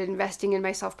 I started investing in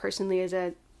myself personally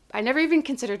I never even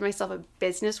considered myself a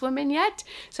businesswoman yet.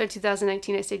 So in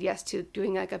 2019, I said yes to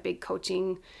doing like a big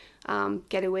coaching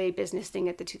getaway business thing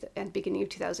at the beginning of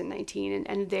 2019.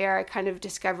 And there I kind of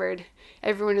discovered,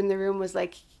 everyone in the room was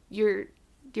like, you're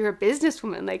a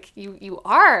businesswoman, like you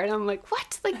are. And I'm like,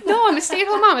 what? Like, no, I'm a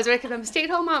stay-at-home mom. I was like, I'm a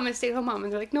stay-at-home mom,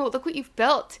 And they're like, no, look what you've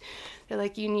built. They're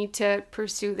like, you need to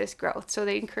pursue this growth. So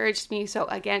they encouraged me. So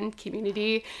again,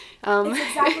 community. It's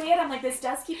exactly it. I'm like, this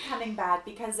does keep coming back,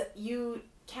 because you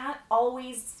can't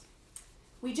always,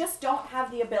 we just don't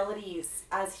have the abilities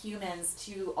as humans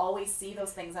to always see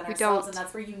those things in ourselves. And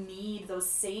that's where you need those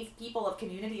safe people of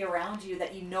community around you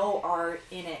that you know are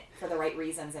in it for the right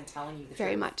reasons and telling you the truth.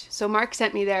 Very much. So Mark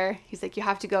sent me there. He's like, you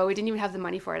have to go. We didn't even have the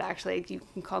money for it, actually. You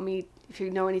can call me, if you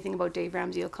know anything about Dave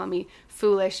Ramsey, you'll call me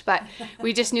foolish. But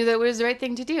we just knew that it was the right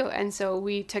thing to do. And so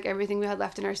we took everything we had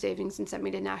left in our savings and sent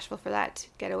me to Nashville for that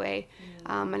getaway.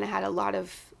 And I had a lot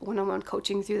of one-on-one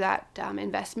coaching through that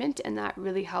investment, and that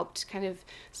really helped kind of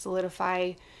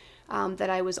solidify that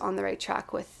I was on the right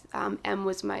track with. Em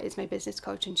is my business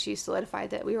coach, and she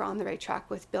solidified that we were on the right track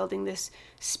with building this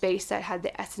space that had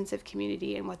the essence of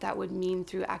community and what that would mean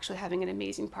through actually having an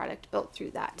amazing product built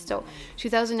through that. So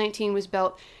 2019 was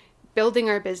building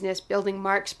our business, building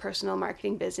Mark's personal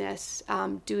marketing business,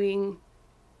 doing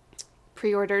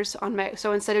pre-orders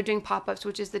so instead of doing pop-ups,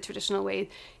 which is the traditional way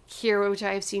here, which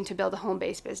I have seen to build a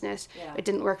home-based business, it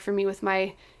didn't work for me with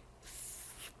my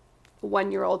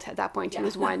 1-year-old at that point. He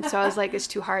was 1. So I was like, it's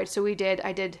too hard. So we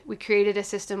created a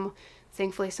system.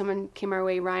 Thankfully, someone came our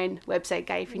way, Ryan, website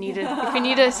guy. If you need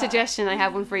a suggestion, I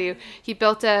have one for you. He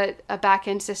built a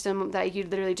back-end system that you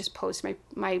literally just post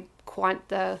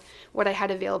what I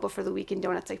had available for the weekend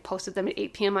donuts. I posted them at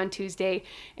 8 p.m. on Tuesday,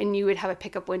 and you would have a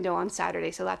pickup window on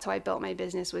Saturday. So that's how I built my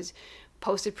business, was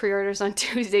posted pre-orders on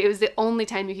Tuesday. It was the only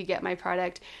time you could get my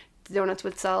product. Donuts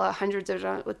would sell, hundreds of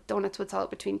donuts would sell out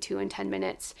between 2 and 10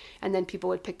 minutes, and then people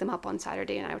would pick them up on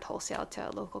Saturday, and I would wholesale to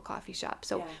a local coffee shop.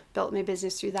 So built my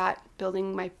business through that,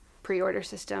 building my pre-order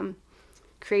system,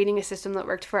 creating a system that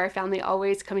worked for our family,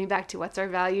 always coming back to what's our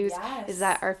values, is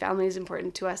that our family is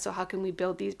important to us. So how can we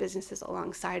build these businesses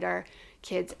alongside our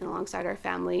kids and alongside our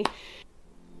family?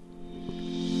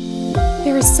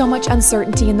 There is so much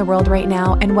uncertainty in the world right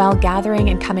now, and while gathering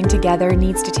and coming together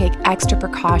needs to take extra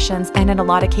precautions and in a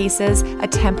lot of cases a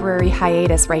temporary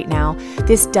hiatus right now,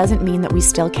 this doesn't mean that we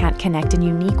still can't connect in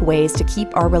unique ways to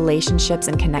keep our relationships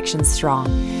and connections strong.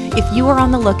 If you are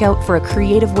on the lookout for a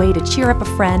creative way to cheer up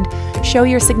a friend, show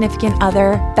your significant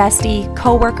other, bestie,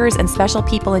 coworkers, and special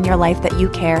people in your life that you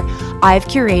care, I've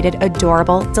curated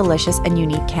adorable, delicious, and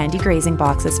unique candy grazing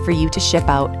boxes for you to ship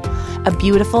out. A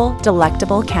beautiful,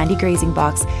 delectable candy grazing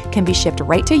box can be shipped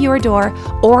right to your door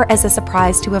or as a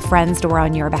surprise to a friend's door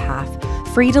on your behalf.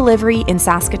 Free delivery in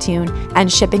Saskatoon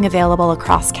and shipping available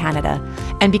across Canada.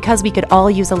 And because we could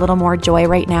all use a little more joy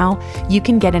right now, you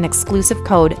can get an exclusive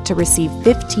code to receive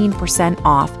 15%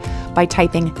 off by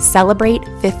typing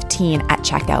CELEBRATE15 at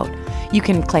checkout. You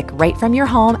can click right from your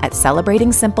home at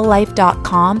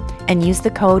celebratingsimplelife.com and use the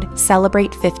code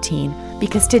CELEBRATE15,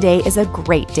 because today is a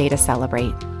great day to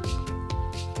celebrate.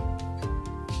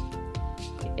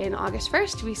 In August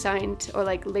 1st, we signed, or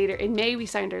like later in May, we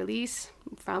signed our lease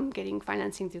from getting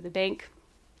financing through the bank.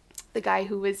 The guy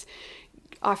who was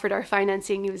offered our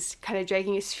financing, he was kind of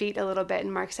dragging his feet a little bit,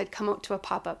 and Mark said, come out to a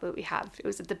pop-up that we have. It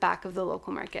was at the back of the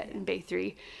local market in Bay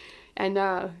 3. And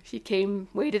he came,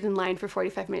 waited in line for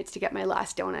 45 minutes to get my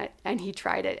last donut, and he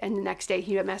tried it. And the next day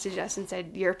he messaged us and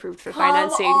said, you're approved for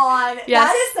financing. Come on.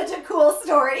 Yes. That is such a cool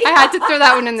story. I had to throw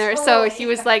that one in there. Totally. So he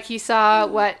was like, he saw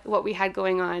what we had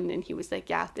going on, and he was like,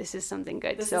 yeah, this is something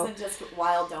good. This so, isn't just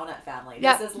Wild Donut Family.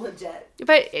 Yeah. This is legit.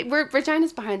 But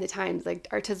Regina's behind the times. Like,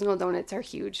 artisanal donuts are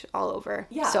huge all over.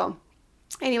 Yeah. So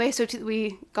anyway,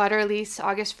 we got our lease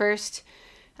August 1st.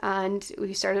 And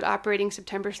we started operating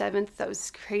September 7th. That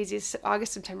was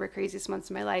August, September, craziest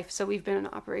months of my life. So we've been in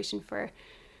operation for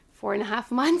 4.5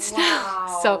 months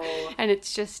now. So, and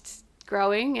it's just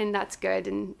growing, and that's good.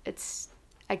 And it's,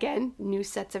 again, new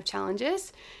sets of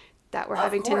challenges that we're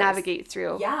having to navigate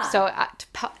through. Yeah. So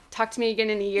talk to me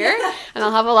again in a year, and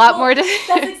I'll have a lot more to...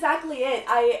 That's exactly it.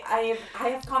 I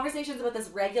have conversations about this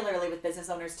regularly with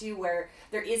business owners too, where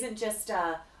there isn't just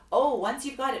once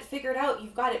you've got it figured out,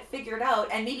 you've got it figured out.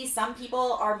 And maybe some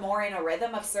people are more in a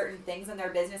rhythm of certain things in their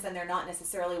business, and they're not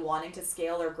necessarily wanting to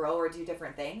scale or grow or do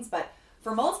different things. But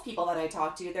for most people that I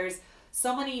talk to, there's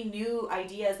so many new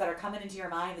ideas that are coming into your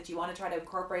mind that you want to try to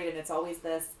incorporate, and it's always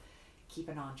this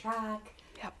keeping on track.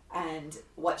 Yep. And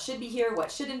what should be here,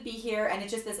 what shouldn't be here, and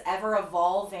it's just this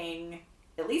ever-evolving,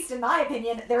 at least in my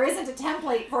opinion, there isn't a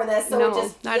template for this, so it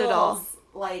just not at all.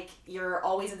 Like you're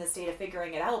always in the state of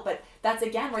figuring it out. But that's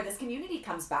again where this community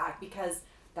comes back, because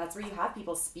that's where you have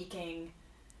people speaking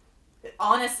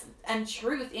honest and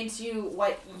truth into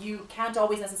what you can't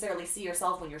always necessarily see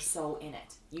yourself when you're so in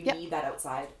it. You need that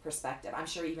outside perspective. I'm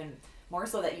sure even more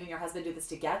so that you and your husband do this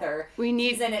together.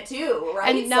 He's in it too,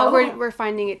 right? And now we're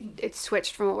finding it's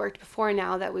switched from what worked before,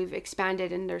 now that we've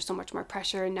expanded and there's so much more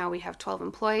pressure, and now we have 12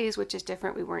 employees, which is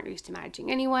different. We weren't used to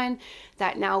managing anyone.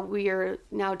 That now we are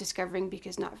now discovering,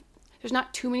 because there's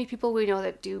not too many people we know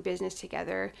that do business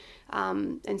together.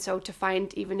 And so to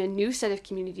find even a new set of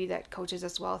community that coaches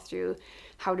us well through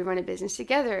how to run a business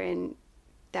together, and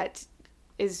that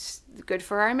is good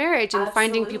for our marriage, and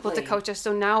finding people to coach us.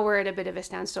 So now we're at a bit of a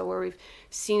standstill where we've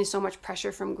seen so much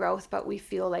pressure from growth, but we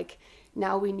feel like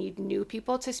now we need new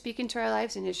people to speak into our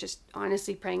lives, and it's just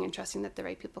honestly praying and trusting that the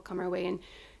right people come our way, and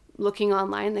looking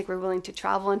online, like we're willing to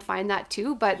travel and find that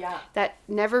too, but that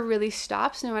never really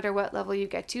stops no matter what level you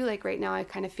get to. Like right now I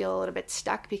kind of feel a little bit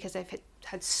stuck because I've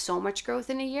had so much growth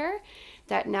in a year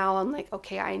that now I'm like,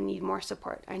 okay, I need more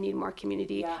support. I need more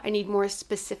community. Yeah. I need more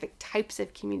specific types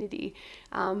of community,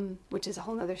 which is a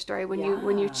whole nother story.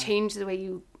 When you change the way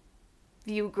you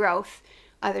view growth,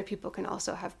 other people can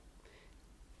also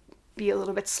be a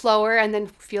little bit slower and then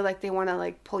feel like they want to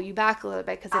like pull you back a little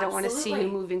bit because they don't want to see you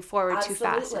moving forward too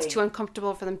fast. It's too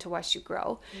uncomfortable for them to watch you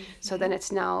grow. Mm-hmm. So then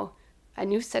it's now a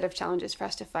new set of challenges for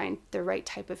us to find the right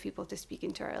type of people to speak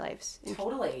into our lives.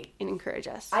 Totally. And encourage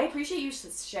us. I appreciate you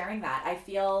sharing that. I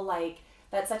feel like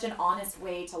that's such an honest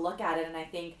way to look at it. And I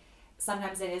think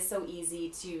sometimes it is so easy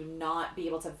to not be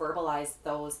able to verbalize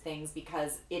those things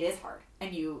because it is hard.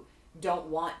 And you don't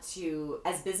want to,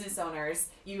 as business owners,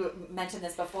 you mentioned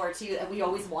this before too, that we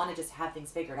always want to just have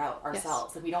things figured out ourselves.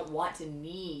 Yes. Like we don't want to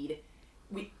need,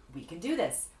 we can do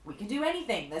this. We can do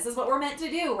anything. This is what we're meant to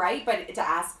do, right? But to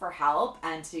ask for help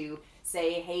and to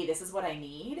say, hey, this is what I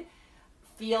need,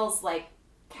 feels like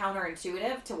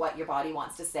counterintuitive to what your body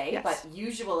wants to say. Yes. But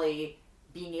usually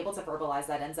being able to verbalize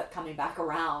that ends up coming back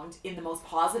around in the most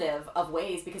positive of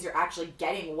ways because you're actually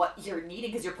getting what you're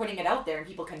needing because you're putting it out there and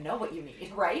people can know what you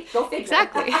need, right? Go figure.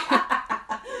 Exactly.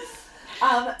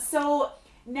 So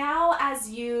now as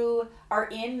you are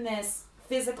in this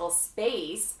physical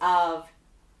space of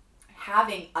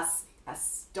having a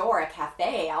store, a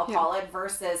cafe, I'll call it,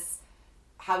 versus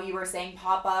how you were saying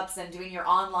pop-ups and doing your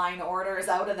online orders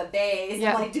out of the bays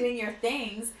and like doing your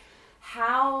things,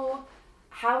 how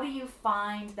do you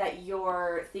find that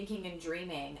you're thinking and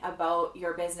dreaming about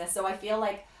your business? So I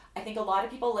think a lot of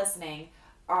people listening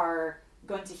are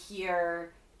going to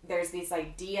hear there's this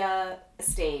idea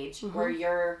stage where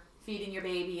you're feeding your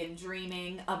baby and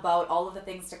dreaming about all of the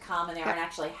things to come and they aren't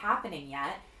actually happening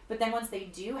yet. But then once they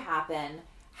do happen,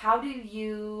 how do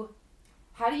you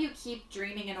keep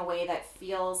dreaming in a way that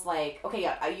feels like, okay,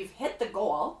 you've hit the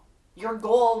goal. Your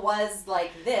goal was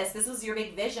like this was your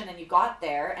big vision and you got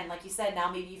there. And like you said,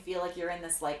 now maybe you feel like you're in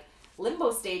this like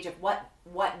limbo stage of what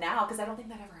now? Because I don't think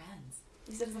that ever ends. At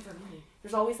least it doesn't for me.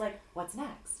 There's always like, what's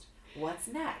next? What's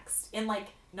next? And like,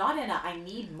 not in a, I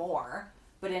need more,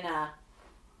 but in a,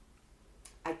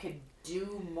 I could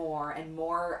do more and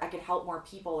more, I could help more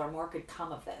people or more could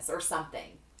come of this or something.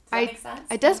 Does that make sense?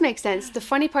 It does make sense. The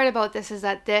funny part about this is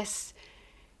that this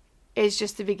is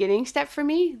just the beginning step for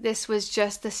me. This was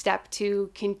just the step to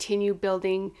continue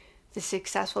building the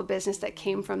successful business that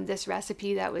came from this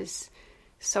recipe that was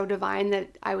so divine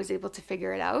that I was able to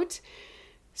figure it out,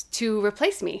 to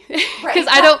replace me. Because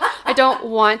I don't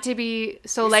want to be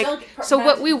so like, so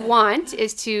what we want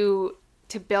is to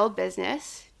build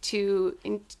business, to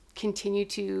continue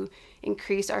to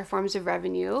increase our forms of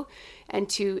revenue and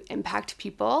to impact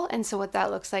people. And so what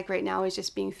that looks like right now is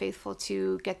just being faithful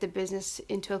to get the business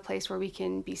into a place where we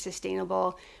can be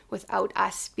sustainable without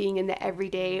us being in the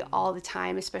everyday all the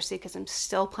time, especially because I'm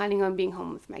still planning on being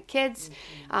home with my kids.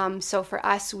 So for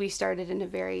us, we started in a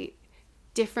very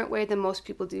different way than most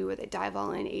people do, where they dive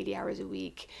all in 80 hours a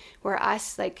week. Where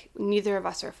us, like, neither of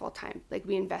us are full-time. Like,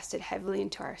 we invested heavily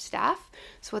into our staff.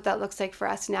 So what that looks like for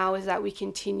us now is that we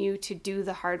continue to do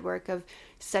the hard work of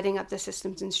setting up the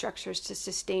systems and structures to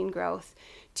sustain growth,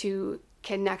 to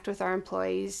connect with our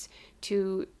employees,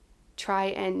 to try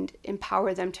and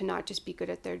empower them to not just be good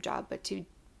at their job, but to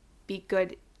be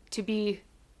good, to be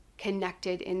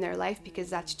connected in their life, because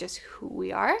that's just who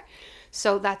we are.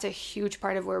 So that's a huge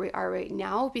part of where we are right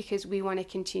now, because we want to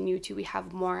continue to, we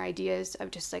have more ideas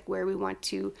of just like where we want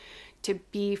to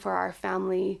be for our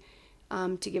family,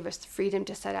 to give us the freedom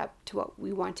to set up to what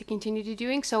we want to continue to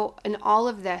doing. So in all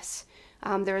of this,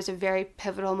 there was a very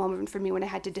pivotal moment for me when I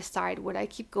had to decide, would I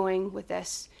keep going with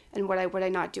this and would I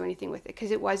not do anything with it?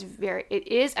 Because it was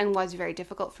very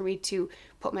difficult for me to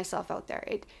put myself out there.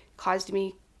 It caused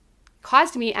me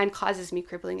and causes me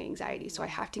crippling anxiety, so I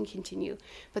have to continue.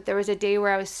 But there was a day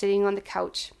where I was sitting on the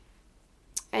couch,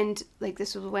 and like,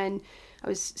 this was when I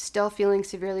was still feeling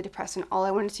severely depressed, and all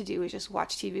I wanted to do was just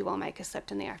watch TV while Micah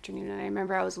slept in the afternoon. And I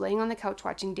remember I was laying on the couch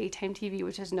watching daytime TV,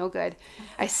 which is no good.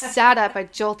 I sat up, I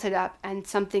jolted up, and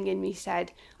something in me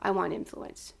said, I want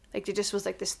influence. Like, it just was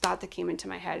like this thought that came into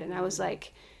my head, and I was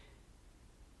like,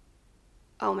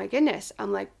 oh my goodness.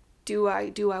 I'm like, do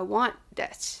I want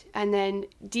this? And then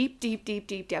deep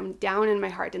down in my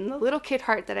heart, in the little kid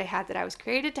heart that I had, that I was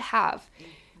created to have,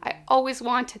 I always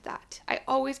wanted that. I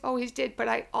always did.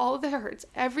 But all the hurts,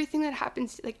 everything that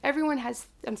happens, like, everyone has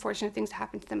unfortunate things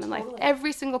happen to them in life.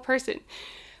 Every single person.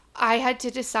 I had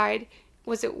to decide,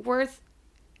 was it worth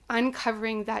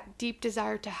uncovering that deep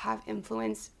desire to have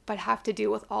influence, but have to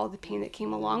deal with all the pain that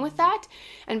came along with that?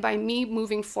 And by me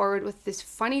moving forward with this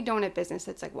funny donut business,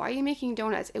 that's like, why are you making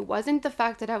donuts? It wasn't the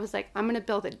fact that I was like, I'm going to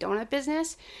build a donut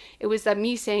business. It was that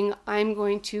me saying, I'm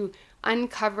going to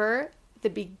uncover the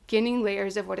beginning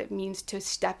layers of what it means to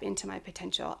step into my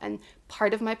potential. And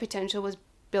part of my potential was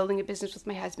building a business with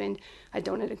my husband, a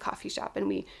donut and coffee shop.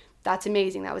 And that's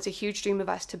amazing. That was a huge dream of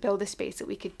us, to build a space that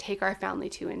we could take our family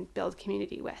to and build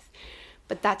community with.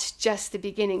 But that's just the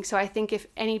beginning. So I think if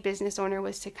any business owner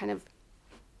was to kind of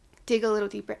dig a little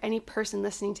deeper, any person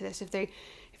listening to this, if they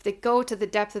go to the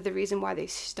depth of the reason why they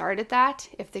started that,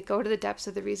 if they go to the depths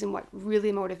of the reason what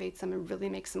really motivates them and really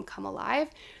makes them come alive,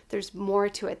 there's more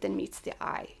to it than meets the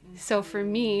eye. So for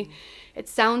me, it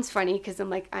sounds funny because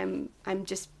I'm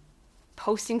just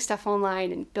posting stuff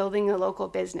online and building a local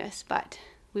business, but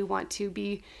we want to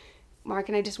be, Mark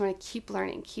and I just want to keep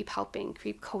learning, keep helping,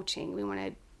 keep coaching. We want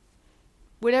to,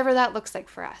 whatever that looks like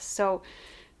for us. So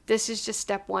this is just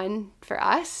step one for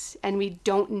us, and we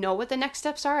don't know what the next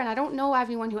steps are. And I don't know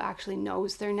everyone who actually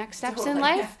knows their next steps in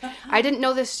life. I didn't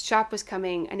know this shop was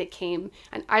coming, and it came,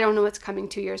 and I don't know what's coming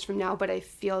 2 years from now, but I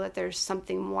feel that there's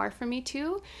something more for me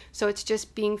too. So it's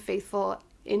just being faithful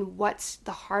in what's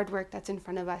the hard work that's in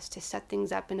front of us to set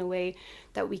things up in a way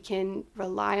that we can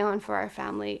rely on for our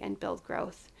family and build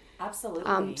growth.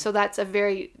 Absolutely. So that's a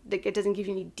very, like, it doesn't give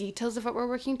you any details of what we're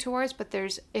working towards, but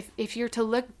there's, if you're to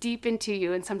look deep into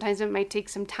you, and sometimes it might take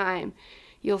some time,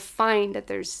 you'll find that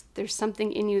there's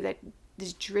something in you that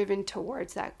is driven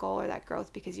towards that goal or that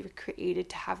growth, because you were created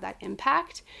to have that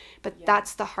impact. But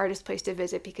that's the hardest place to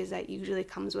visit, because that usually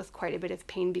comes with quite a bit of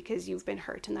pain, because you've been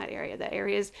hurt in that area. The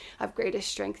areas of greatest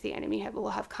strength the enemy will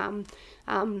have come.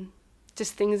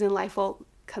 Just things in life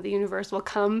the universe will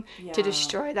come to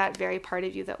destroy that very part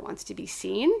of you that wants to be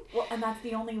seen. Well, and that's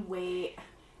the only way,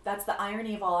 that's the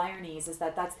irony of all ironies, is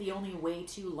that that's the only way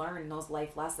to learn those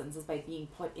life lessons, is by being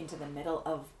put into the middle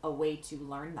of a way to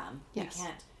learn them. Yes. You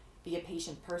can't be a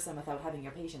patient person without having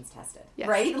your patience tested,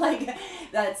 right? Like,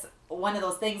 that's one of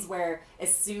those things where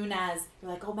as soon as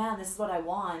you're like, oh man, this is what I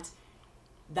want,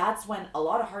 that's when a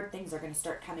lot of hard things are going to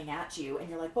start coming at you, and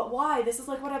you're like, but why? This is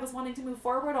like what I was wanting to move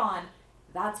forward on.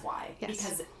 That's why. Yes.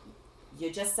 Because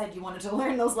you just said you wanted to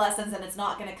learn those lessons, and it's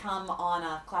not going to come on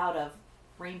a cloud of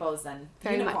rainbows and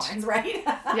unicorns, right?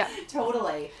 Yeah.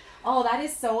 Totally. Oh, that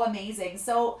is so amazing.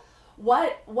 So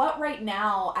what right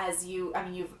now, as you, I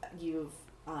mean, you've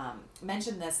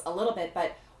mentioned this a little bit,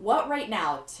 but what right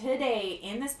now, today,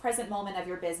 in this present moment of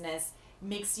your business,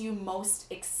 makes you most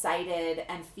excited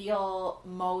and feel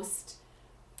most,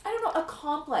 I don't know,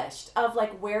 accomplished of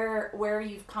like where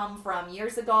you've come from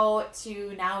years ago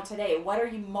to now today? What are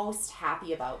you most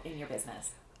happy about in your business?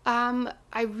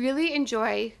 I really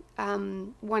enjoy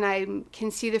when I can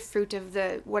see the fruit of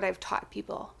what I've taught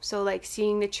people. So like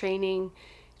seeing the training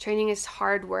is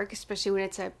hard work, especially when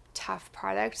it's a tough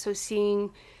product. So seeing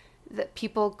that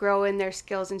people grow in their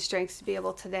skills and strengths to be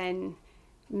able to then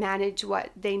manage what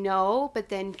they know, but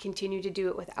then continue to do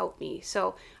it without me.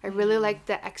 So I really like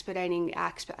the expediting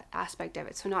aspect of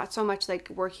it. So not so much like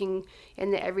working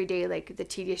in the everyday, like the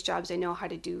tedious jobs I know how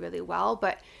to do really well,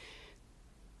 but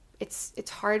it's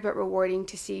hard but rewarding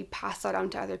to see pass that on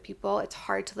to other people. It's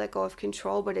hard to let go of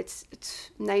control, but it's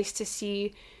nice to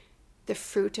see the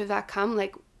fruit of that come.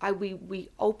 Like we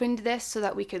opened this so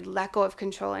that we could let go of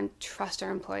control and trust our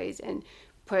employees and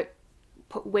put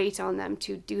weight on them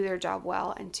to do their job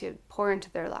well and to pour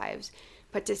into their lives.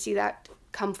 But to see that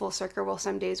come full circle, well,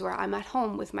 some days where I'm at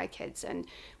home with my kids and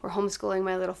we're homeschooling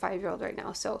my little 5-year-old right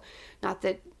now. So not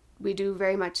that we do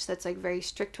very much that's like very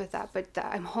strict with that, but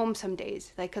I'm home some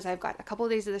days, like, because I've got a couple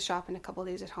of days at the shop and a couple of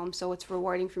days at home. So what's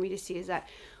rewarding for me to see is that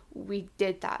we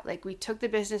did that. Like we took the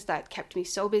business that kept me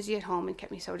so busy at home and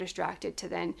kept me so distracted to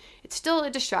then it's still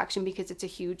a distraction because it's a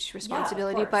huge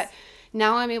responsibility, but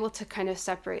now I'm able to kind of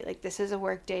separate, like this is a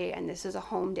work day and this is a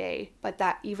home day, but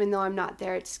that even though I'm not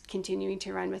there, it's continuing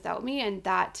to run without me. And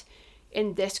that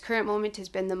in this current moment has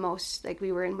been the most, like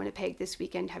we were in Winnipeg this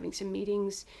weekend having some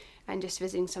meetings and just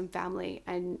visiting some family,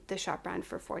 and the shop ran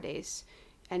for 4 days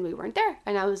and we weren't there.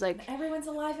 And I was like, everyone's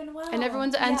alive and well.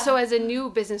 And so as a new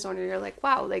business owner, you're like,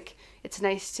 wow, like it's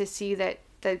nice to see that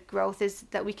the growth is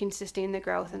that we can sustain the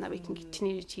growth and that we can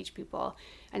continue to teach people.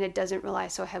 And it doesn't rely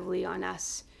so heavily on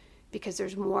us because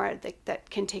there's more that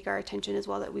can take our attention as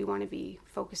well that we want to be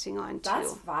focusing on too.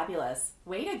 That's fabulous.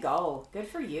 Way to go. Good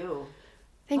for you.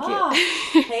 Thank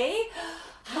you. Hey.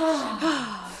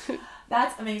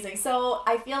 That's amazing. So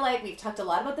I feel like we've talked a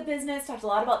lot about the business, talked a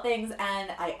lot about things, and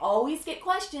I always get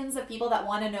questions of people that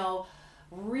want to know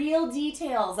real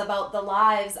details about the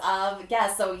lives of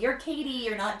guests. So you're Katie,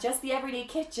 you're not just the Everyday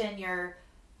Kitchen, you're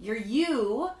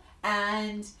you.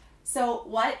 And so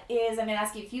I'm going to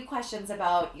ask you a few questions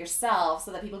about yourself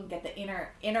so that people can get the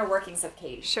inner workings of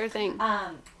Katie. Sure thing.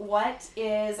 What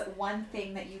is one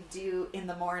thing that you do in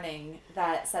the morning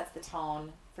that sets the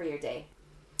tone for your day?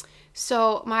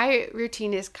 So my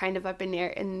routine is kind of up in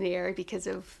the air because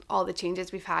of all the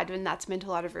changes we've had, and that's meant a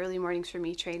lot of early mornings for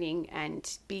me training and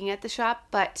being at the shop.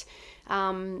 But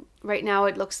right now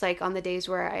it looks like on the days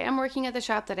where I am working at the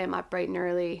shop that I'm up bright and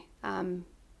early,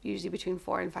 usually between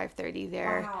 4 and 5:30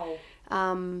 there.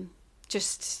 Wow.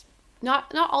 Just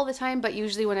not all the time, but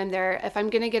usually when I'm there, if I'm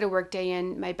going to get a work day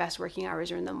in, my best working hours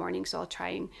are in the morning. So I'll try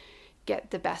and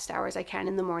get the best hours I can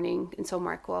in the morning. And so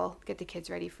Mark will get the kids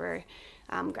ready for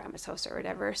grandma's house or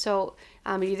whatever. So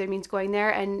it either means going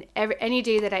there, and any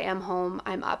day that I am home,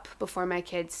 I'm up before my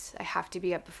kids. I have to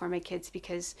be up before my kids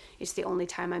because it's the only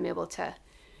time I'm able to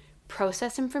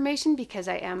process information, because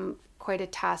I am quite a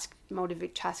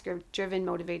task-driven,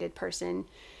 motivated person.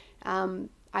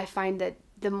 I find that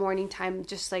the morning time,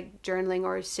 just like journaling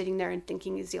or sitting there and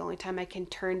thinking, is the only time I can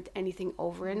turn anything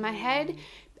over in my head.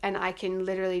 And I can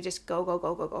literally just go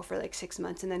for like 6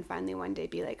 months, and then finally one day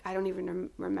be like, I don't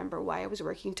even remember why I was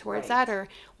working towards that or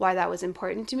why that was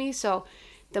important to me. So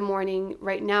the morning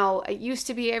right now, it used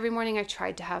to be every morning I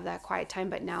tried to have that quiet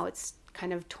time, but now it's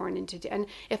kind of torn into, and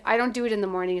if I don't do it in the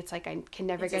morning, it's like I can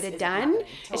never get it done. Totally.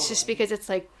 It's just because it's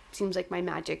like, seems like my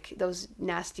magic, those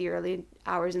nasty early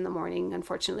hours in the morning,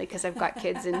 unfortunately, because I've got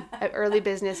kids and early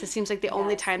business. It seems like the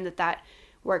only time that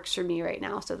works for me right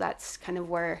now. So that's kind of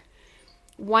where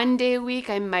one day a week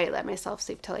I might let myself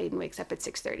sleep till Aiden wakes up at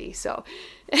 6:30. So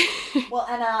well,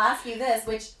 and I'll ask you this,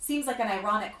 which seems like an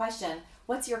ironic question.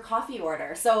 What's your coffee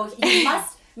order? So you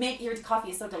must make, your coffee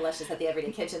is so delicious at the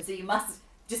Everyday Kitchen, so you must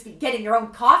just be getting your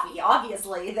own coffee,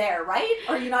 obviously, there, right?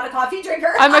 Or are you not a coffee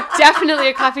drinker? I'm definitely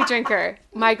a coffee drinker.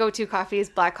 My go-to coffee is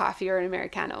black coffee or an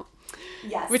Americano.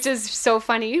 Yes. Which is so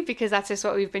funny because that's just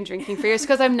what we've been drinking for years,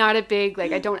 because I'm not a big,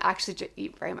 like, I don't actually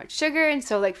eat very much sugar, and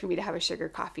so like for me to have a sugar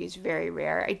coffee is very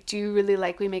rare. I do really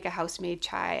like, we make a house-made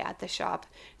chai at the shop,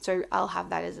 so I'll have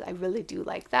that, as I really do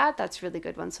like that. That's really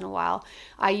good once in a while.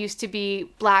 I used to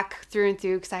be black through and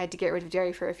through because I had to get rid of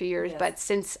dairy for a few years, but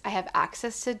since I have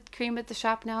access to cream at the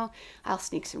shop now, I'll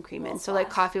sneak some cream in. So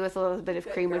like coffee with a little bit of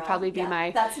cream would probably be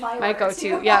my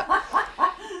go-to. Yeah.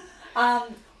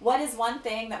 What is one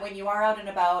thing that when you are out and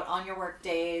about on your work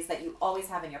days that you always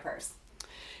have in your purse?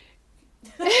 Is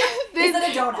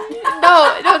it a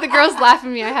donut. No, the girls laugh at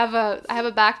me. I have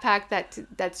a backpack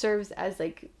that serves as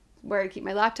like where I keep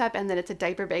my laptop, and then it's a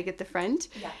diaper bag at the front.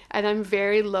 Yeah. And I'm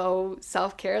very low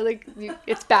self-care. Like,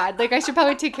 it's bad. Like, I should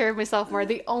probably take care of myself more.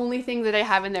 The only thing that I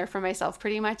have in there for myself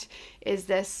pretty much is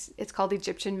this. It's called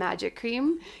Egyptian Magic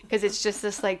Cream, because it's just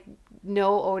this like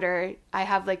no odor. I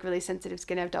have like really sensitive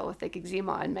skin. I've dealt with like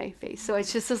eczema on my face, so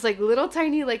it's just this like little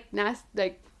tiny like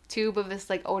tube of this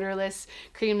like odorless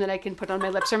cream that I can put on my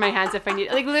lips or my hands if I need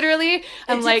it. Like, literally,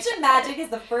 I'm like, Egyptian Magic is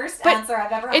the first answer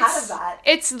I've ever had of that.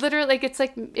 It's literally like, it's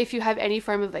like if you have any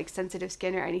form of like sensitive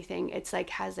skin or anything, it's like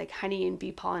has like honey and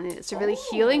bee pollen in it. It's really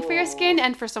healing for your skin,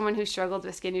 and for someone who struggled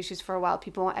with skin issues for a while,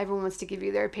 everyone wants to give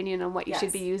you their opinion on what you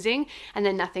should be using, and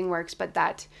then nothing works. But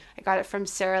that, I got it from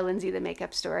Sarah Lindsay, the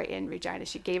makeup store in Regina.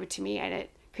 She gave it to me, and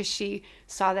because she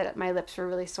saw that my lips were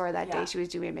really sore that day. She was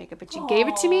doing my makeup, but she gave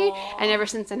it to me, and ever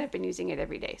since then I've been using it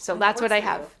every day. So that's what I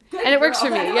have. And it works for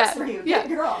me.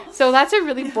 Yeah. So that's a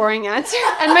really boring answer.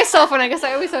 And my cell phone, I guess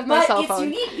I always have my cell phone.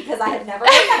 But it's unique because I have never heard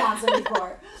that answer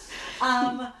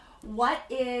before. What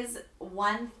is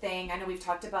one thing, I know we've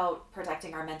talked about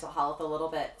protecting our mental health a little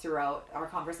bit throughout our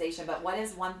conversation, but what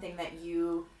is one thing that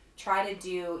you try to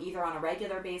do either on a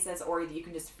regular basis, or you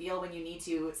can just feel when you need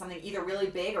to, something either really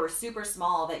big or super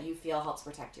small that you feel helps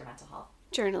protect your mental health?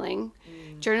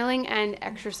 Journaling and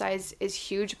exercise is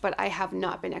huge, but I have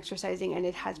not been exercising, and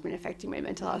it has been affecting my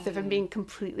mental health, if I'm being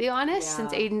completely honest.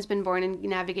 Since Aiden's been born and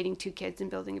navigating 2 kids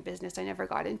and building a business, I never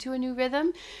got into a new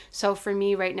rhythm. So for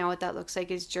me right now, what that looks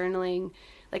like is journaling,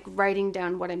 like writing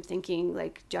down what I'm thinking,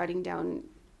 like jotting down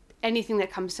anything that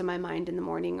comes to my mind in the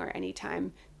morning or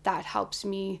anytime. That helps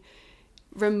me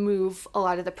remove a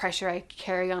lot of the pressure I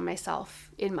carry on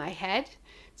myself in my head.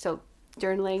 So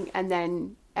journaling, and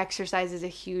then exercise is a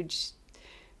huge,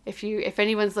 if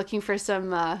anyone's looking for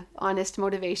some honest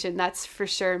motivation, that's for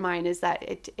sure mine, is that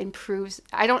it improves.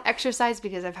 I don't exercise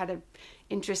because I've had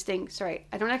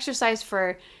I don't exercise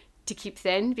to keep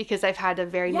thin, because I've had a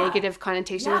very negative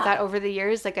connotation with that over the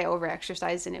years. Like, I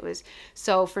over-exercised, and it was,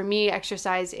 so for me,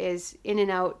 exercise is in and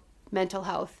out mental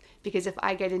health. Because if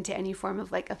I get into any form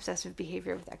of like obsessive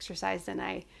behavior with exercise, then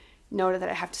I know that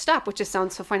I have to stop, which just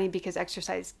sounds so funny because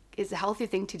exercise is a healthy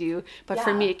thing to do. But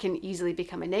for me, it can easily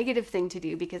become a negative thing to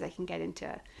do because I can get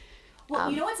into... Well,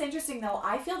 you know what's interesting though?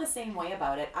 I feel the same way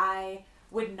about it. I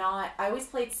always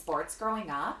played sports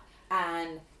growing up,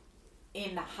 and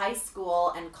in high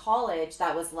school and college,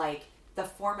 that was like the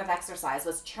form of exercise,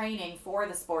 was training for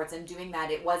the sports and doing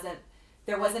that.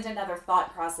 There wasn't another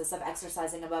thought process of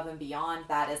exercising above and beyond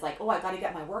that as like, oh, I got to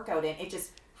get my workout in. It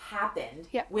just happened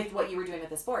with what you were doing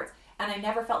with the sports. And I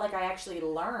never felt like I actually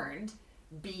learned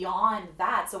beyond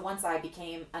that. So once I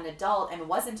became an adult and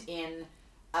wasn't in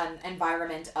an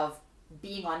environment of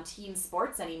being on team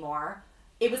sports anymore,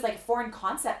 it was like a foreign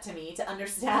concept to me to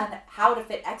understand how to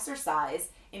fit exercise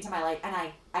into my life. And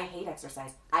I hate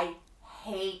exercise. I'm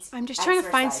just trying to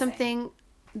find something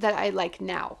that I like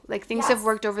now. Like, things have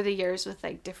worked over the years with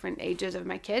like different ages of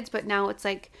my kids, but now it's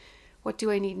like, what do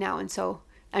I need now? And so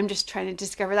I'm just trying to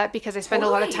discover that, because I spend a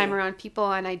lot of time around people,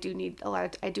 and I do need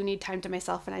time to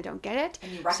myself, and I don't get it.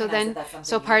 And you recognize that's something.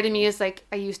 So part of me is like,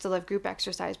 I used to love group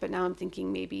exercise, but now I'm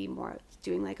thinking maybe more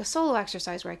doing like a solo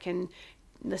exercise where I can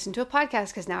listen to a podcast,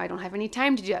 because now I don't have any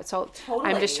time to do that. So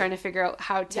I'm just trying to figure out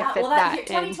how to fit that in.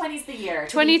 2020 is the year.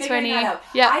 2020. Yeah.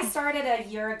 I started a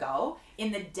year ago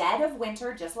in the dead of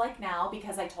winter, just like now,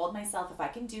 because I told myself, if I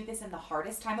can do this in the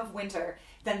hardest time of winter,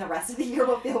 then the rest of the year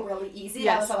will feel really easy.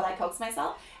 That was what I coaxed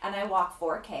myself. And I walk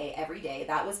 4K every day.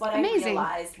 That was what I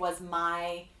realized was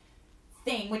my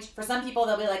thing, which for some people,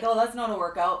 they'll be like, oh, that's not a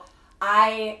workout.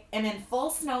 I am in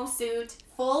full snowsuit,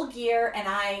 full gear, and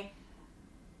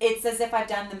it's as if I've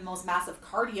done the most massive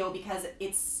cardio, because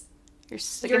you're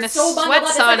so bundled up,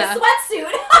 it's like a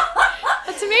sweatsuit.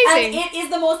 That's amazing. And it is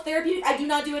the most therapeutic. I do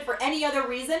not do it for any other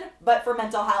reason but for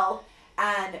mental health,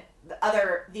 and the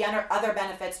other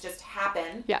benefits just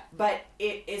happen. Yeah. But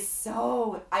it is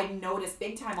so, I notice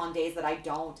big time on days that I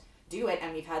don't do it,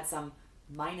 and we've had some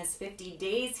minus 50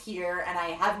 days here, and I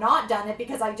have not done it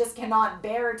because I just cannot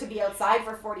bear to be outside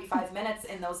for 45 minutes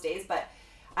in those days, but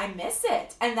I miss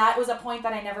it. And that was a point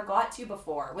that I never got to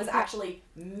before, was actually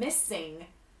missing,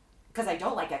 because I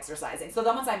don't like exercising. So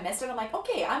then once I missed it, I'm like,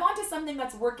 okay, I'm onto something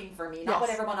that's working for me. Not what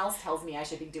everyone else tells me I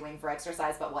should be doing for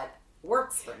exercise, but what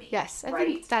works for me. Yes, I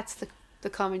think that's the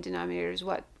common denominator, is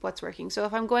what's working. So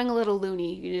if I'm going a little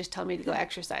loony, you just tell me to go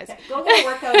exercise. Go get a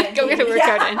workout in. Go get a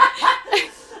workout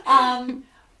in.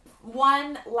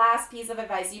 one last piece of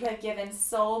advice. You have given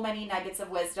so many nuggets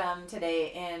of wisdom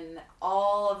today in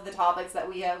all of the topics that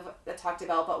we have talked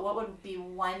about, but what would be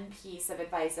one piece of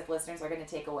advice if listeners are going to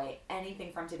take away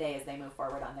anything from today as they move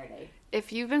forward on their day?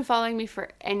 If you've been following me for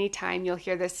any time, you'll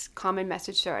hear this common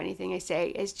message or anything I say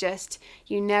is just,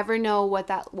 you never know what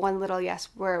that one little yes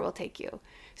where will take you.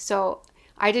 So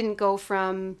I didn't go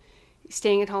from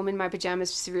staying at home in my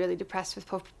pajamas, severely depressed with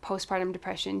postpartum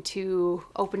depression, to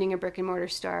opening a brick and mortar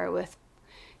store with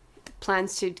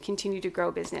plans to continue to grow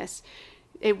business.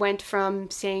 It went from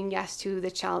saying yes to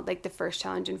the challenge, like the first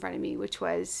challenge in front of me, which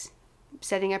was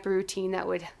setting up a routine that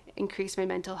would increase my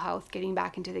mental health, getting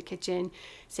back into the kitchen,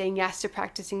 saying yes to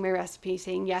practicing my recipe,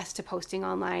 saying yes to posting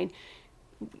online.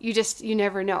 You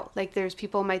never know. Like, there's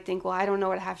people might think, well, I don't know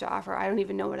what I have to offer. I don't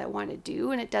even know what I want to do.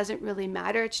 And it doesn't really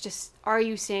matter. It's just, are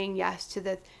you saying yes to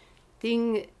the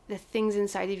things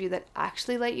inside of you that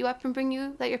actually light you up and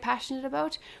that you're passionate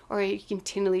about? Or are you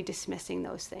continually dismissing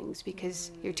those things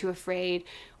because you're too afraid,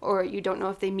 or you don't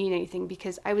know if they mean anything?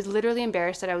 Because I was literally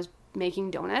embarrassed that I was making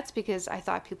donuts, because I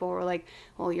thought people were like,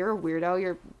 well, you're a weirdo.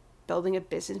 You're building a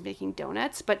business making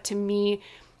donuts. But to me,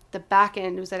 the back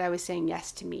end was that I was saying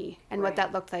yes to me. And what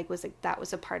that looked like was like, that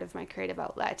was a part of my creative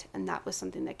outlet. And that was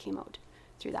something that came out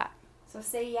through that. So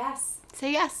say yes.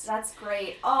 Say yes. That's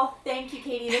great. Oh, thank you,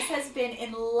 Katie. This has been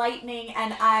enlightening.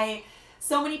 And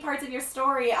so many parts of your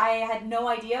story I had no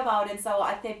idea about. And so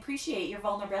I appreciate your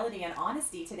vulnerability and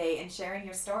honesty today in sharing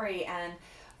your story. And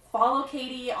follow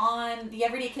Katie on The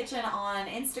Everyday Kitchen on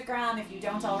Instagram if you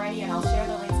don't already. And I'll share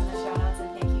the links in the show notes.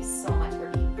 And thank you so much for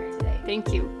being here today.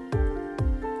 Thank you.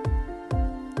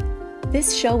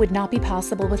 This show would not be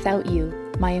possible without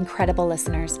you, my incredible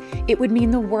listeners. It would mean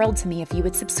the world to me if you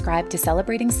would subscribe to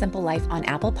Celebrating Simple Life on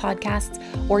Apple Podcasts,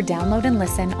 or download and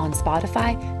listen on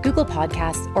Spotify, Google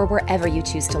Podcasts, or wherever you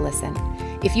choose to listen.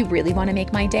 If you really want to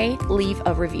make my day, leave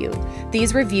a review.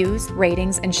 These reviews,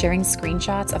 ratings, and sharing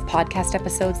screenshots of podcast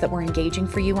episodes that were engaging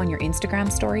for you on your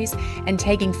Instagram stories, and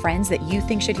tagging friends that you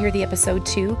think should hear the episode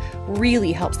too,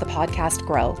 really helps the podcast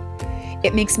grow.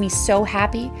 It makes me so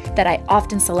happy that I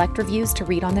often select reviews to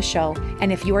read on the show,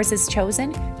 and if yours is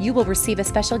chosen, you will receive a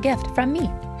special gift from me.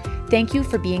 Thank you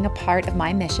for being a part of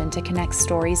my mission to connect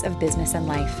stories of business and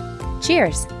life.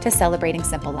 Cheers to Celebrating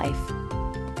Simple Life.